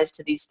people's eyes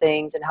to these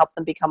things and help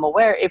them become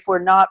aware if we're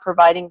not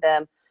providing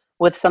them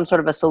with some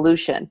sort of a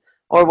solution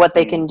or what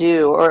they can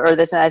do or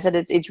this? And I said,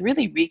 it's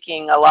really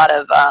wreaking a lot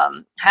of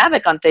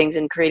havoc on things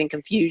and creating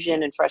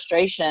confusion and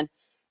frustration.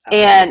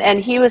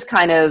 And he was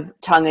kind of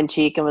tongue in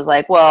cheek and was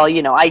like, well,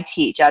 I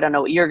teach, I don't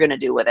know what you're going to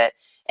do with it.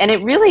 And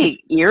it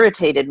really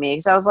irritated me,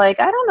 because I was like,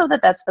 I don't know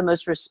that that's the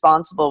most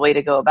responsible way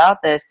to go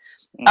about this.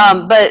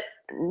 But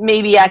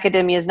maybe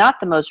academia is not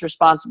the most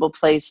responsible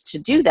place to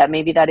do that.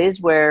 Maybe that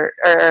is where,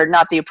 or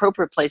not the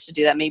appropriate place to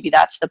do that. Maybe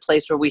that's the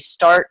place where we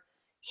start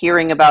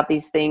hearing about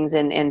these things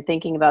and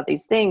thinking about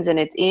these things. And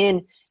it's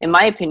in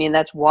my opinion,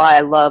 that's why I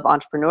love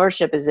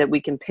entrepreneurship, is that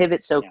we can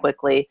pivot so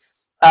quickly.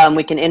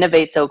 We can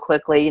innovate so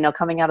quickly, you know,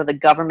 coming out of the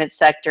government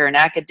sector and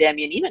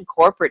academia and even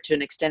corporate to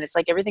an extent. It's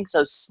like everything's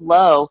so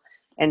slow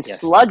and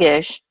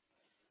sluggish,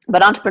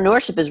 but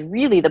entrepreneurship is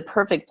really the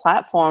perfect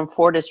platform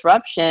for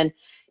disruption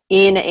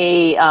in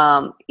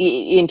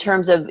in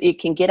terms of it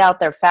can get out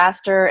there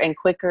faster and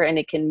quicker, and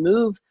it can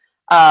move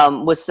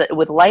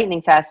with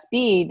lightning fast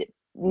speed.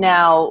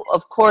 Now,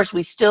 of course,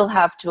 we still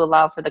have to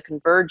allow for the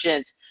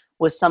convergence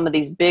with some of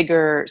these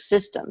bigger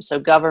systems. So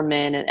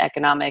government and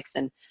economics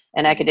and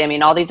academia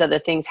and all these other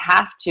things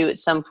have to at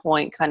some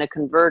point kind of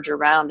converge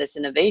around this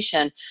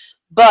innovation,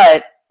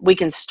 but we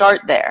can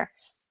start there.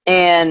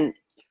 And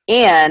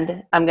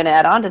I'm going to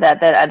add on to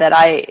that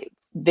I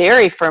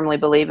very firmly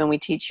believe, and we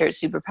teach here at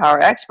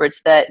Superpower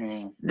Experts, that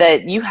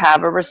you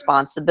have a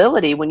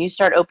responsibility when you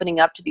start opening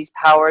up to these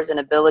powers and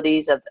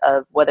abilities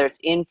of whether it's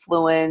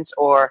influence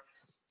or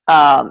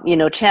you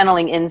know,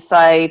 channeling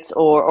insights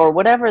or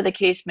whatever the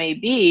case may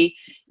be.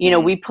 You know,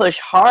 we push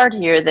hard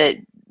here that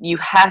you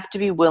have to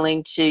be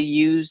willing to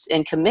use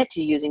and commit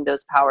to using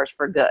those powers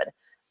for good.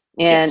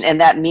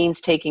 And that means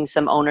taking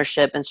some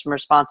ownership and some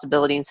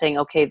responsibility and saying,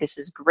 okay, this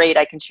is great,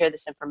 I can share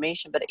this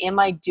information, but am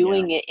I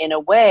doing it in a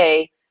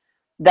way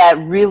that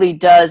really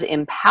does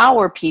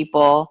empower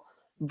people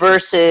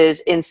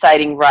versus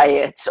inciting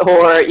riots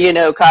or, you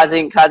know,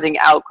 causing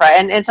outcry?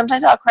 And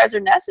sometimes outcries are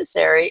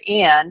necessary,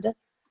 and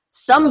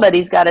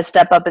somebody's got to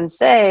step up and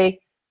say,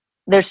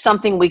 there's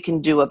something we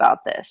can do about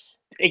this.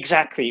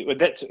 Exactly.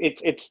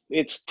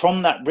 It's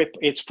from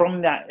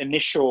that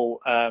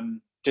initial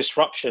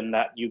disruption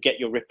that you get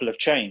your ripple of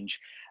change.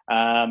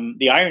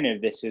 The irony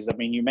of this is, I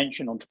mean, you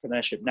mentioned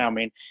entrepreneurship now. I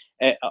mean,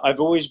 I've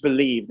always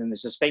believed, and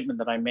there's a statement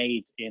that I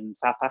made in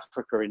South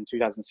Africa in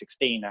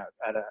 2016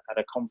 at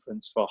a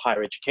conference for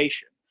higher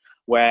education,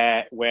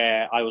 where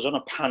I was on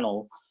a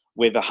panel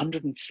with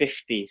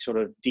 150 sort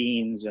of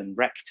deans and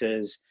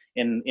rectors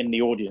in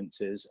the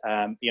audiences,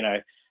 you know,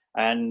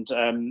 and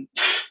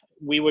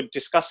we were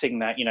discussing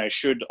that, you know,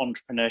 should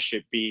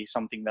entrepreneurship be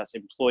something that's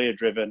employer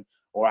driven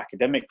or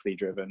academically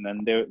driven?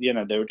 And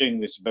they were doing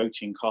this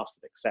voting,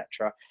 casted,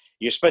 etc.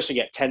 You're supposed to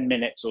get 10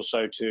 minutes or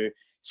so to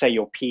say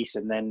your piece,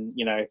 and then,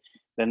 you know,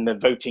 then the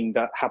voting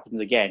that happens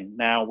again.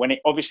 Now, when it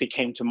obviously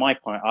came to my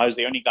point, I was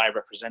the only guy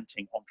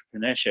representing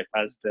entrepreneurship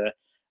as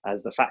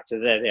the factor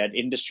there. They had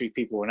industry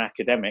people and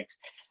academics.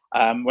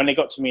 When they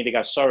got to me, they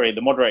go, sorry,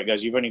 the moderator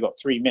goes, you've only got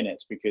 3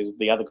 minutes because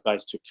the other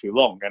guys took too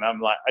long. And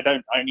I'm like,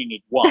 I only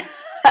need one.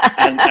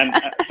 and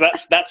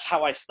that's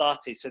how I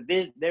started. So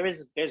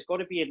there's got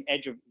to be an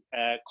edge of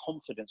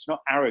confidence,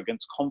 not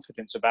arrogance,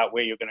 confidence about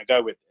where you're going to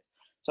go with it.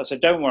 So I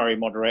said, don't worry,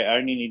 moderator, I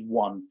only need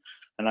one.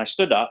 And I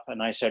stood up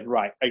and I said,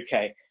 right,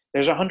 okay,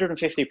 there's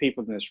 150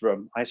 people in this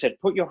room. I said,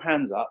 put your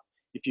hands up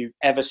if you've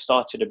ever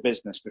started a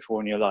business before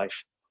in your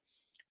life.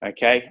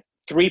 Okay,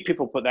 3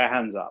 people put their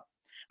hands up.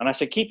 And I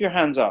said, keep your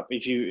hands up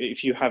if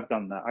you have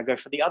done that. I go,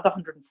 for the other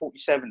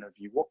 147 of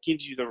you, what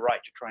gives you the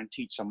right to try and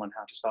teach someone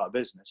how to start a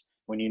business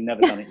when you've never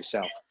done it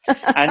yourself?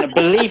 And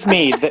believe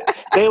me,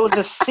 there was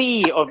a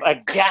sea of a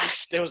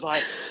gasp. There was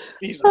like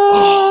these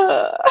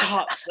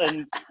cuts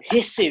and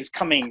hisses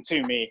coming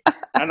to me.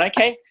 And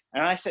okay.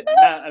 And I said,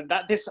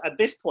 at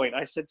this point,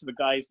 I said to the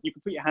guys, you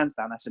can put your hands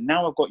down. I said,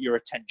 now I've got your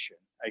attention.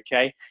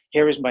 Okay,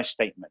 here is my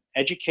statement.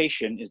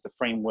 Education is the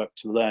framework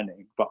to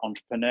learning, but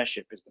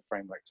entrepreneurship is the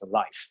framework to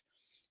life.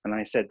 And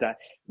I said that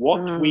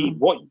what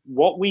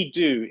we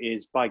do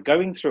is, by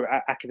going through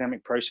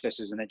academic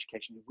processes and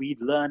education, we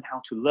learn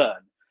how to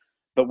learn,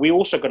 but we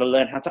also got to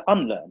learn how to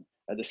unlearn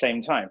at the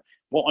same time.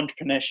 What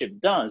entrepreneurship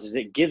does is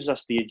it gives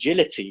us the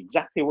agility,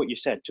 exactly what you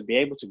said, to be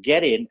able to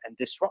get in and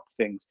disrupt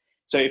things.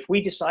 So if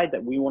we decide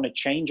that we want to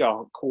change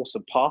our course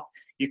of path,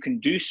 you can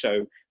do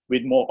so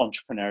with more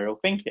entrepreneurial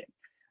thinking.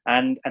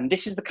 And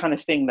this is the kind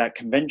of thing that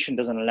convention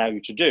doesn't allow you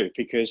to do,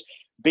 because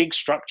big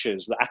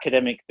structures, the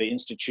academic, the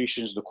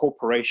institutions, the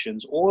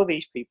corporations, all of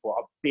these people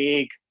are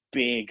big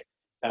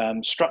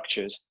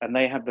structures, and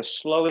they have the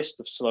slowest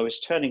of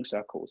slowest turning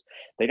circles.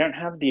 They don't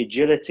have the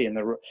agility and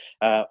the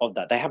of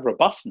that. They have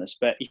robustness,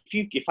 but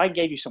if I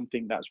gave you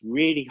something that's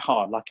really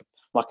hard, like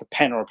a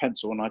pen or a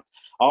pencil, and I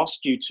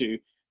asked you to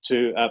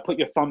put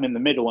your thumb in the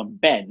middle and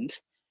bend,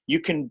 you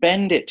can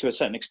bend it to a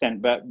certain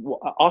extent, but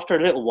after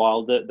a little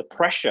while, the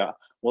pressure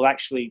will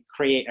actually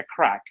create a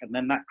crack, and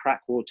then that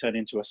crack will turn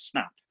into a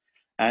snap.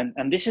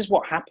 And this is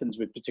what happens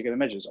with particular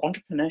measures.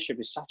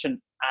 Entrepreneurship is such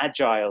an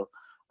agile,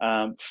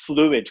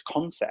 fluid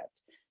concept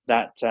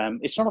that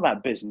it's not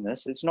about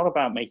business. It's not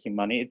about making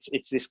money.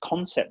 It's this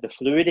concept, the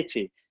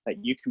fluidity,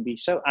 that you can be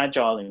so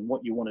agile in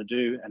what you want to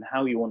do and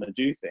how you want to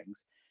do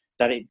things,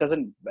 that it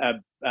doesn't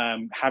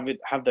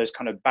have those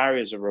kind of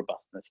barriers of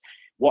robustness.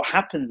 What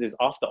happens is,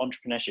 after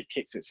entrepreneurship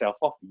kicks itself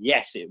off,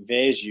 yes, it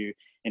veers you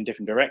in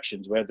different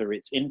directions, whether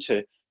it's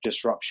into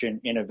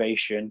disruption,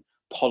 innovation,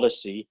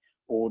 policy,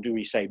 or do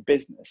we say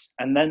business?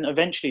 And then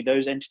eventually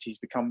those entities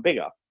become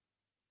bigger.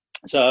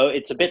 So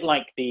it's a bit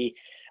like the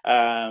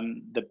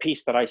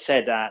piece that I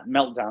said at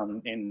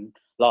Meltdown in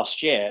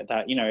last year,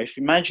 that, you know, if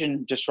you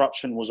imagine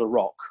disruption was a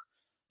rock,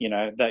 you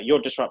know, that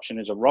your disruption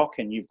is a rock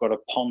and you've got a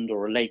pond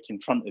or a lake in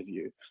front of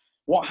you.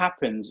 What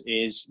happens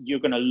is you're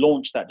going to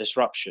launch that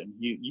disruption.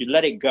 You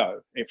let it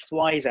go. It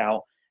flies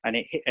out, and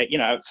it, you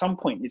know, at some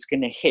point it's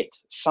going to hit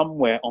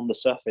somewhere on the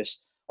surface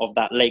of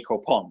that lake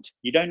or pond.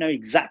 You don't know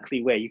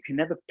exactly where. You can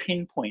never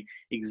pinpoint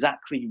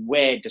exactly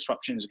where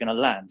disruption is going to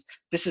land.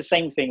 This is the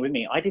same thing with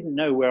me. I didn't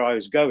know where I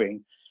was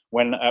going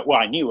when, well,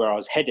 I knew where I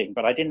was heading,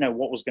 but I didn't know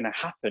what was going to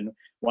happen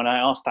when I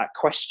asked that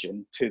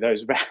question to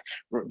those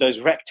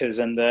rectors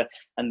and the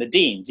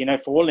deans. You know,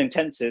 for all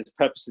intents and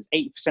purposes,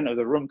 80% of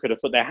the room could have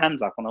put their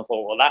hands up, and I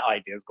thought, well, that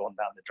idea's gone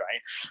down the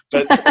drain.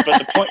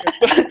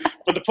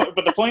 But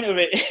the point of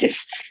it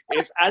is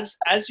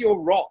as your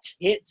rock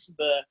hits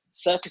the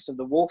surface of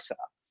the water,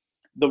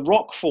 the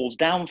rock falls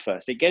down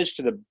first. It goes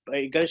to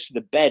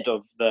the bed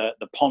of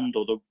the pond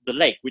or the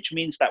lake, which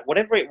means that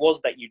whatever it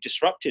was that you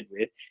disrupted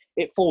with,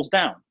 it falls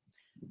down.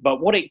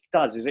 But what it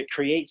does is it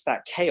creates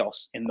that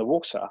chaos in the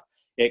water.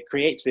 It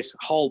creates this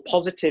whole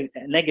positive,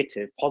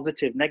 negative.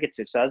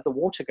 So as the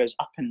water goes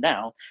up and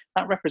down,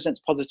 that represents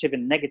positive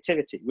and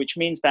negativity, which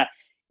means that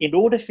in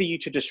order for you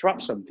to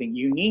disrupt something,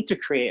 you need to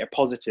create a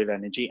positive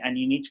energy and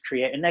you need to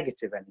create a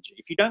negative energy.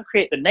 If you don't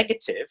create the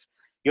negative,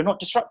 you're not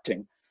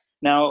disrupting.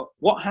 Now,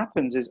 what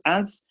happens is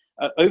as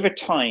over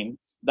time,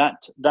 that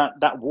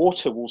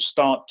water will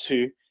start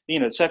to, you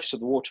know, the surface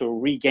of the water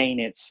will regain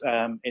its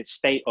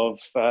state of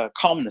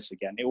calmness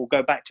again. It will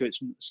go back to its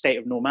state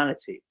of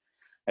normality.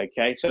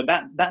 Okay, so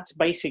that's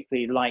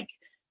basically like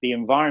the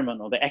environment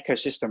or the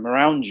ecosystem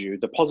around you.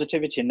 The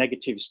positivity and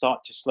negativity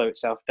start to slow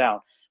itself down.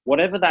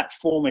 Whatever that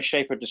form or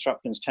shape of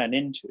disruptions turn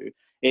into,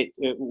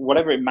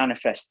 whatever it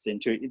manifests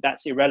into,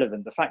 that's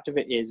irrelevant. The fact of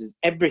it is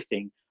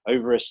everything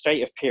over a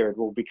state of period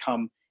will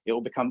become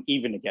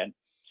even again.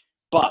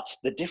 But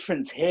the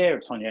difference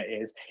here, Tonya,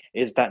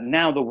 is that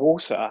now the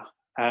water,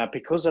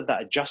 because of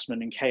that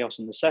adjustment and chaos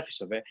on the surface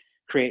of it,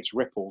 creates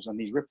ripples, and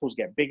these ripples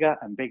get bigger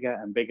and bigger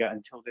and bigger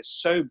until they're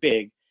so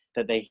big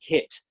that they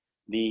hit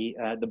the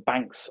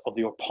banks of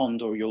your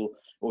pond or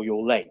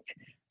your lake.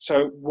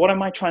 So what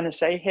am I trying to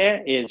say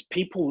here is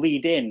people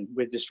lead in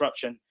with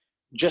disruption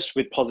just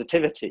with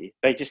positivity.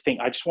 They just think,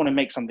 I just want to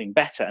make something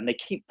better, and they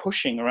keep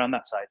pushing around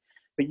that side.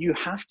 But you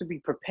have to be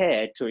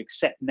prepared to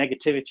accept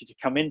negativity to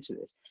come into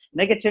this.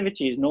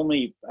 Negativity is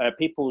normally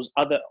people's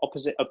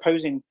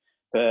opposing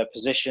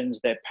positions.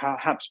 They're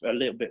perhaps a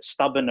little bit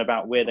stubborn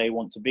about where they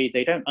want to be.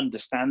 They don't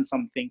understand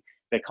something.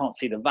 They can't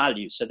see the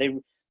value. So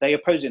they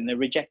oppose it and they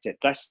reject it.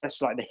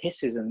 That's like the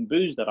hisses and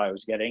boos that I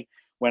was getting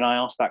when I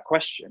asked that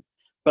question.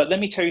 But let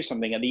me tell you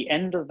something. At the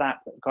end of that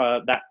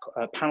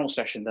panel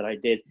session that I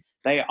did,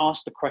 they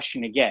asked the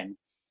question again.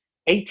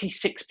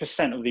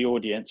 86% of the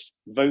audience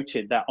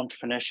voted that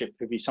entrepreneurship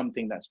could be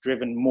something that's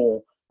driven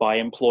more by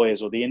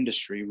employers or the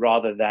industry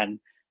rather than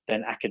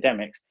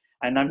academics.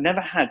 And I've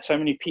never had so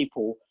many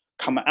people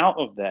come out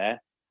of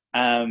there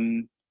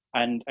and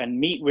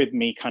meet with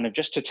me kind of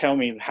just to tell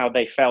me how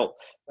they felt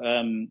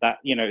that,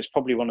 you know, it's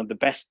probably one of the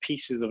best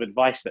pieces of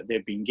advice that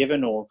they've been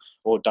given or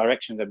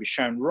directions they've been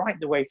shown, right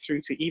the way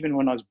through to even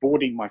when I was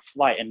boarding my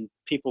flight and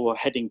people were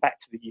heading back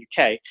to the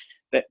UK,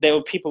 that there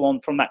were people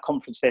from that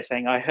conference there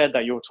saying, I heard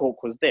that your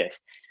talk was this.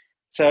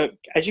 So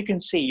as you can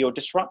see, your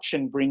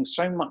disruption brings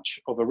so much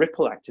of a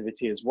ripple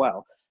activity as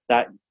well,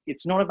 that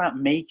it's not about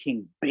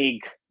making big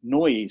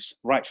noise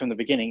right from the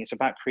beginning. It's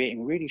about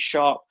creating really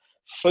sharp,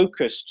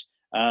 focused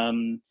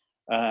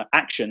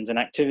actions and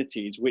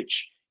activities,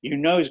 which you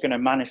know is going to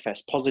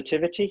manifest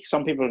positivity.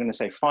 Some people are going to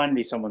say,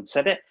 finally, someone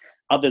said it.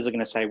 Others are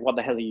going to say, what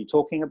the hell are you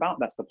talking about?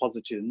 That's the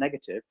positive and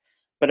negative.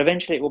 But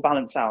eventually it will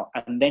balance out,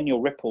 and then your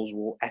ripples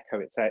will echo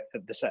its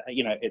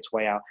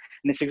way out.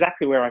 And it's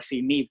exactly where I see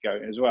Neve go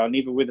as well.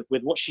 Neve, with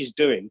what she's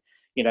doing,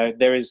 you know,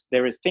 there is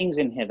things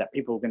in here that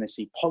people are going to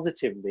see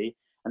positively,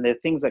 and there are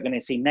things that are going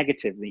to see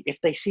negatively.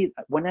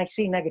 When I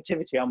see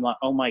negativity, I'm like,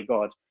 oh my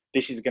God,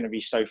 this is going to be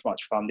so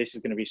much fun. This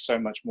is going to be so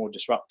much more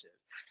disruptive.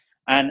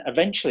 And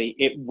eventually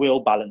it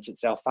will balance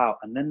itself out,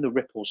 and then the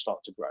ripples start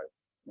to grow.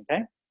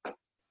 Okay.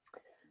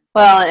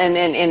 Well,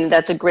 and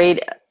that's a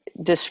great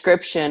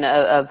description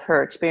of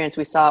her experience.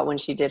 We saw it when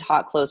she did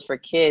Hot Clothes for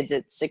Kids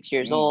at 6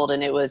 years old,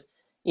 and it was,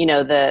 you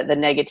know, the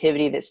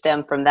negativity that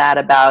stemmed from that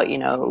about, you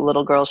know,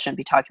 little girls shouldn't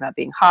be talking about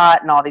being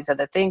hot and all these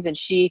other things. And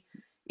she,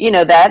 you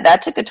know,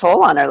 that took a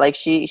toll on her. Like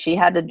she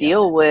had to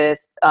deal with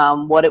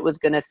what it was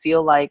going to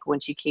feel like when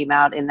she came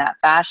out in that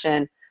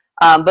fashion.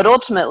 But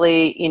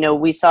ultimately, you know,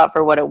 we saw it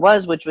for what it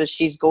was, which was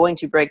she's going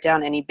to break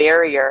down any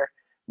barrier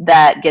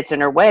that gets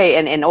in her way.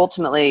 And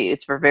ultimately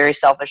it's for very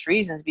selfish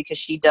reasons, because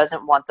she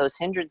doesn't want those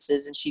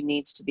hindrances, and she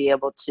needs to be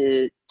able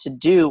to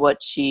do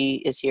what she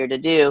is here to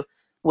do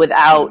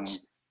without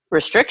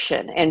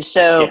restriction. And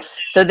so, yes.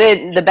 So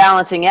then the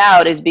balancing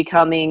out is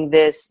becoming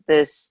this,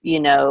 you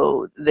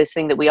know, this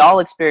thing that we all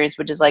experience,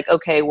 which is like,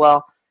 okay,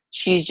 well,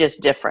 she's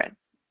just different.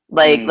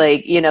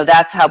 Like, you know,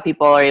 that's how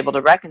people are able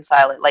to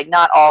reconcile it. Like,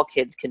 not all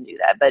kids can do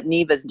that, but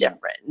Neva's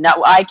different.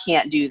 Now, I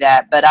can't do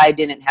that, but I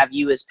didn't have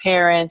you as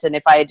parents. And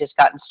if I had just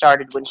gotten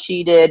started when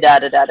she did, da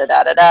da da da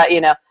da da da,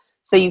 you know,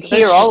 so you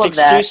hear all of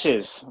that.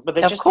 Excuses, but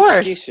they're Of just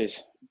course.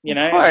 excuses. You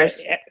know, Of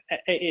course.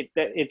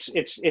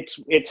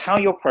 it's how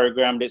you're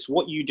programmed. It's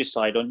what you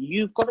decide on.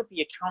 You've got to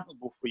be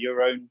accountable for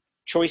your own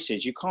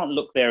choices. You can't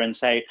look there and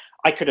say,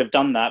 I could have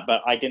done that,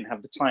 but I didn't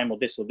have the time, or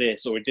this,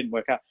 or it didn't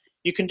work out.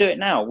 You can do it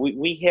now.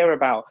 We hear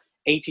about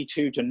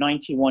 82 to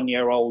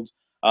 91-year-old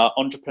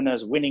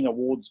entrepreneurs winning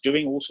awards,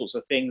 doing all sorts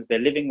of things. They're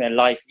living their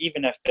life,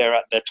 even if they're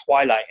at their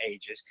twilight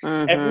ages.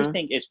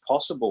 Everything is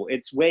possible.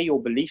 It's where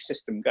your belief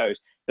system goes.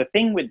 The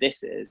thing with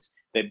this is,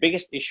 the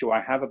biggest issue I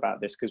have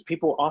about this, because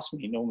people ask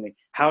me normally,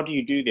 how do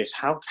you do this?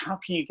 How can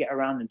you get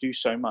around and do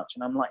so much?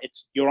 And I'm like,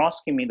 you're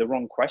asking me the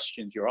wrong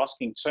questions. You're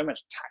asking so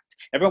much tact.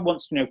 Everyone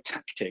wants to know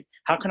tactic.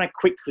 How can I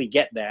quickly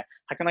get there?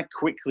 How can I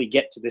quickly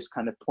get to this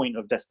kind of point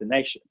of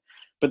destination?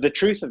 But the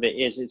truth of it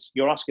is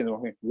you're asking the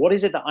wrong thing. What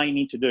is it that I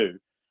need to do?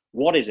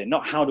 What is it?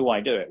 Not how do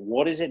I do it?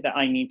 What is it that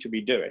I need to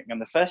be doing?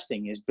 And the first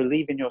thing is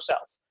believe in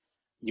yourself.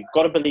 You've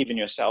got to believe in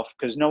yourself,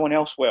 because no one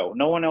else will.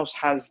 No one else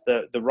has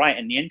the right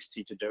and the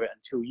entity to do it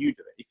until you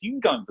do it. If you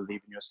don't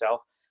believe in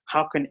yourself,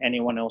 how can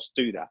anyone else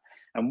do that?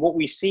 And what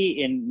we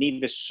see in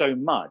Neva so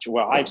much,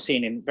 well, I've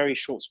seen in very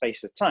short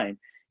space of time,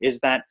 is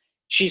that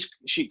she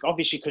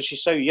obviously, because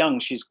she's so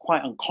young, she's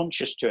quite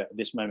unconscious to it at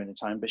this moment in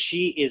time, but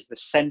she is the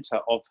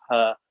center of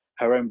her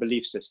own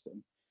belief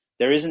system.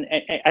 There isn't,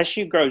 as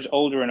she grows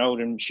older and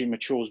older and she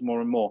matures more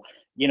and more,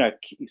 you know,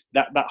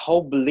 that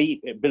whole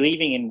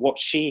believing in what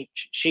she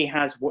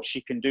has, what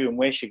she can do and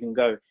where she can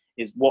go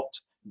is what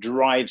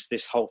drives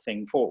this whole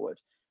thing forward.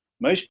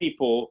 Most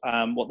people,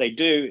 what they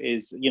do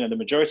is, you know, the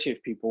majority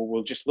of people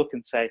will just look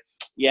and say,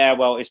 yeah,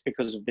 well, it's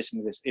because of this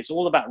and this. It's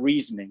all about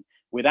reasoning.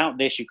 Without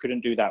this, you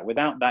couldn't do that.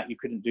 Without that, you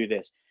couldn't do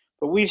this.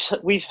 But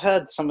we've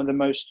heard some of the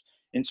most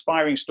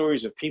inspiring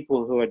stories of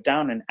people who are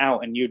down and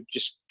out, and you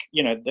just,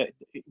 you know,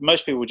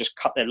 most people just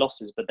cut their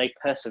losses, but they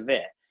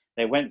persevere.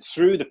 They went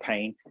through the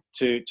pain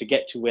to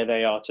get to where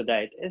they are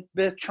today.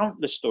 There's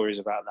countless stories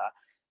about that.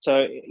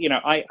 So, you know,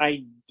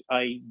 I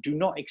do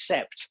not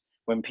accept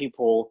when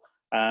people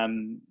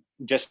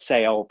just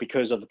say, oh,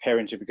 because of the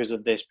parenting, because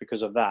of this,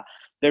 because of that.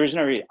 There is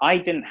no reason. I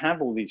didn't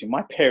have all these.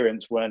 My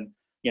parents weren't,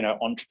 you know,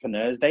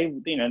 entrepreneurs. They're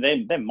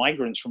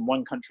migrants from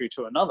one country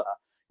to another.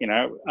 You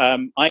know,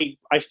 I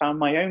found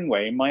my own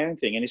way, my own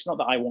thing. And it's not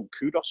that I want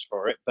kudos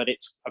for it, but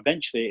it's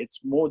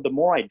more, the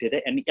more I did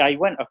it, and I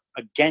went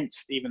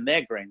against even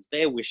their grains,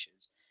 their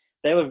wishes.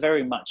 They were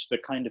very much the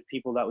kind of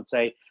people that would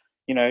say,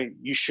 you know,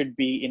 you should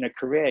be in a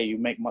career, you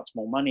make much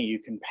more money, you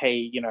can pay,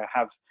 you know,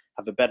 have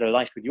a better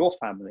life with your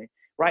family,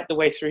 right the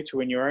way through to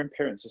when your own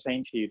parents are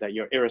saying to you that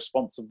you're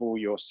irresponsible,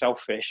 you're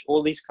selfish,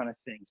 all these kind of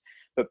things.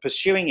 But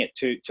pursuing it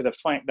to the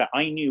fact that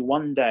I knew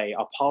one day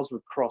our paths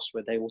would cross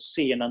where they will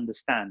see and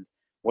understand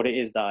what it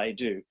is that I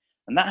do.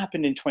 And that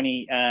happened in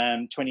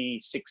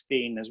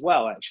 2016 as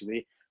well,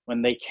 actually,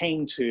 when they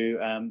came to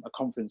a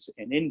conference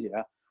in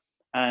India,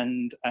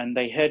 and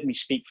they heard me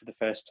speak for the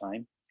first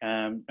time,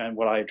 and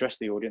when I addressed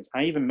the audience,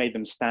 I even made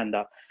them stand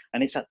up.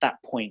 And it's at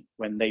that point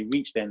when they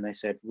reached there and they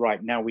said,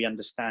 right, now we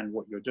understand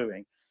what you're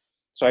doing.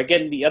 So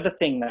again, the other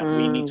thing that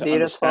we need to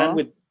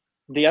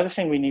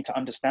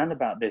understand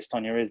about this,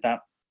 Tonya, is that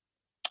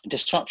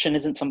disruption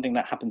isn't something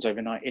that happens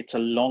overnight. It's a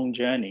long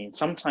journey. And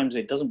sometimes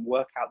it doesn't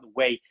work out the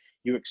way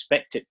you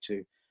expect it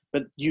to,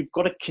 but you've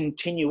got to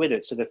continue with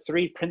it. So the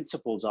three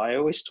principles I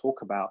always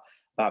talk about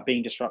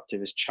being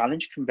disruptive is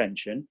challenge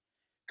convention,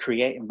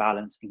 create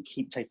imbalance, and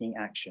keep taking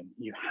action.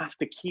 You have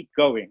to keep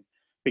going,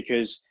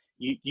 because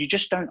you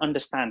just don't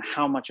understand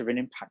how much of an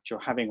impact you're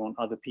having on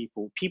other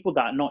people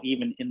that are not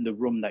even in the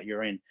room that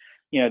you're in.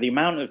 You know, the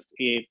amount of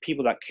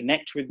people that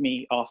connect with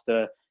me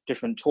after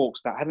different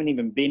talks that haven't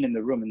even been in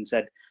the room and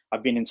said,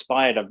 I've been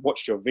inspired, I've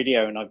watched your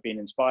video and I've been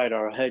inspired,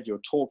 or I heard your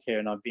talk here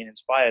and I've been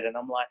inspired. And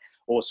I'm like,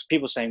 or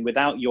people saying,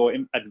 without your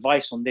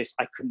advice on this,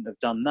 I couldn't have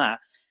done that.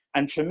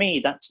 And for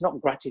me, that's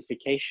not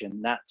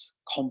gratification, that's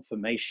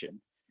confirmation.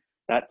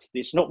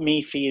 It's not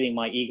me feeling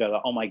my ego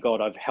that, oh my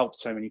God, I've helped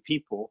so many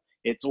people.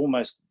 It's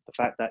almost the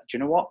fact that, do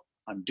you know what?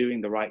 I'm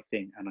doing the right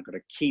thing and I've got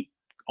to keep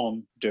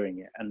on doing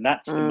it. And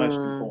that's the most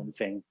important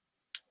thing.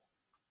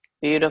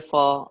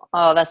 Beautiful.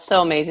 Oh, that's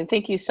so amazing.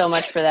 Thank you so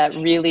much for that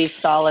really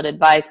solid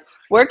advice.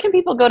 Where can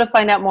people go to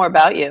find out more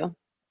about you?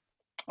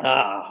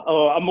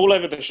 I'm all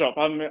over the shop.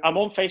 I'm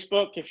on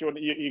Facebook. If you want,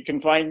 you can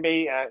find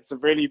me. It's a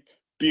really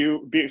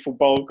beautiful,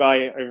 bold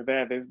guy over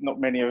there. There's not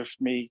many of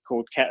me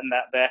called Ketan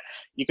out there.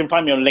 You can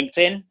find me on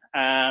LinkedIn.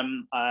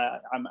 I'm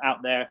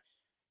out there.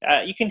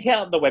 You can hit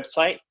up the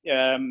website,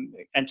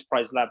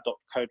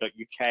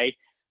 enterpriselab.co.uk.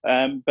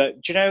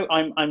 But you know,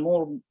 I'm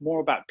more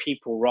about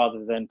people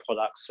rather than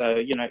products. So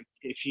you know,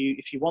 if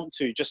you want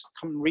to, just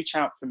come reach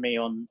out for me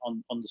on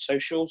the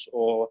socials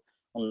or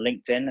on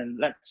LinkedIn, and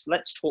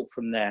let's talk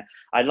from there.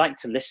 I like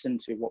to listen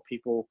to what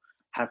people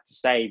have to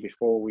say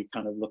before we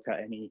kind of look at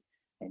any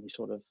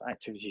sort of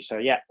activity. So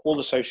yeah, all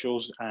the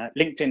socials.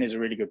 LinkedIn is a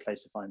really good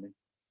place to find me.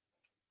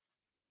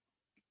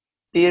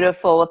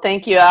 Beautiful. Well,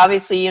 thank you.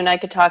 Obviously, you and I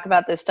could talk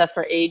about this stuff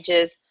for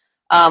ages.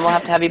 We'll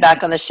have to have you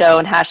back on the show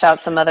and hash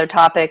out some other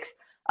topics.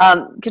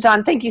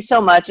 Ketan, thank you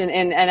so much.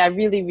 And I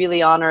really,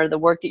 really honor the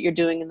work that you're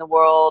doing in the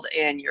world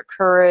and your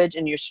courage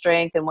and your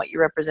strength and what you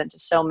represent to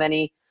so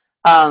many.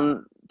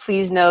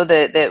 Please know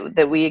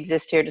that we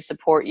exist here to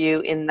support you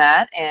in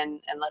that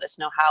and let us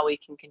know how we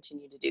can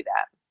continue to do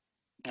that.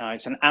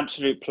 It's an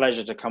absolute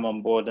pleasure to come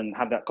on board and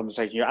have that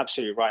conversation. You're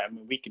absolutely right. I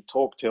mean, we could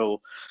talk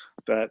till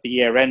the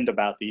year end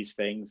about these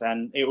things,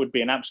 and it would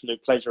be an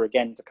absolute pleasure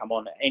again to come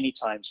on at any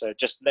time. So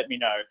just let me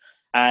know.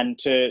 And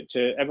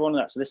to everyone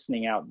that's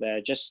listening out there,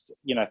 just,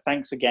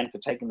 thanks again for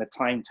taking the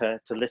time to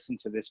listen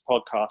to this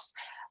podcast.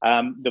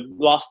 The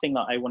last thing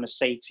that I want to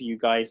say to you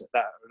guys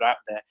that are out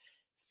there,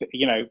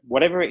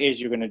 whatever it is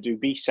you're going to do,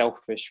 be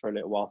selfish for a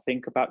little while.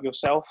 Think about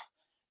yourself.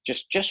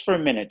 Just for a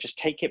minute, just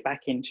take it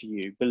back into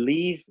you.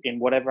 Believe in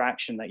whatever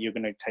action that you're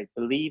going to take.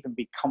 Believe and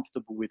be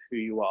comfortable with who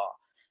you are.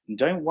 And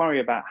don't worry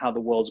about how the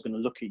world's going to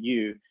look at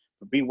you,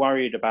 but be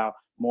worried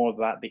more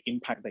about the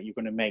impact that you're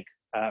going to make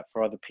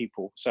for other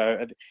people.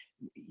 So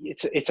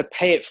it's a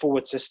pay it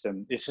forward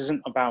system. This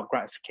isn't about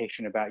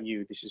gratification about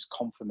you. This is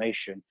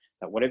confirmation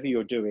that whatever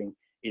you're doing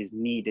is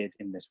needed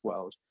in this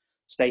world.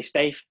 Stay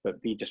safe, but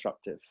be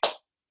disruptive.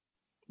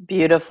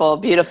 Beautiful,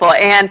 beautiful.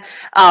 And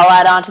I'll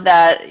add on to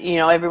that,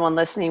 everyone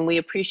listening, we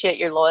appreciate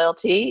your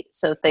loyalty.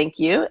 So thank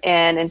you.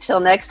 And until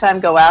next time,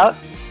 go out,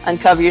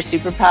 uncover your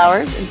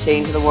superpowers, and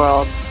change the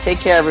world. Take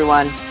care,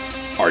 everyone.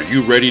 Are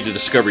you ready to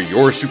discover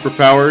your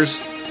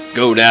superpowers?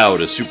 Go now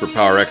to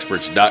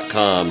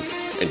superpowerexperts.com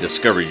and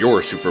discover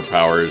your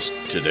superpowers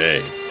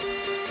today.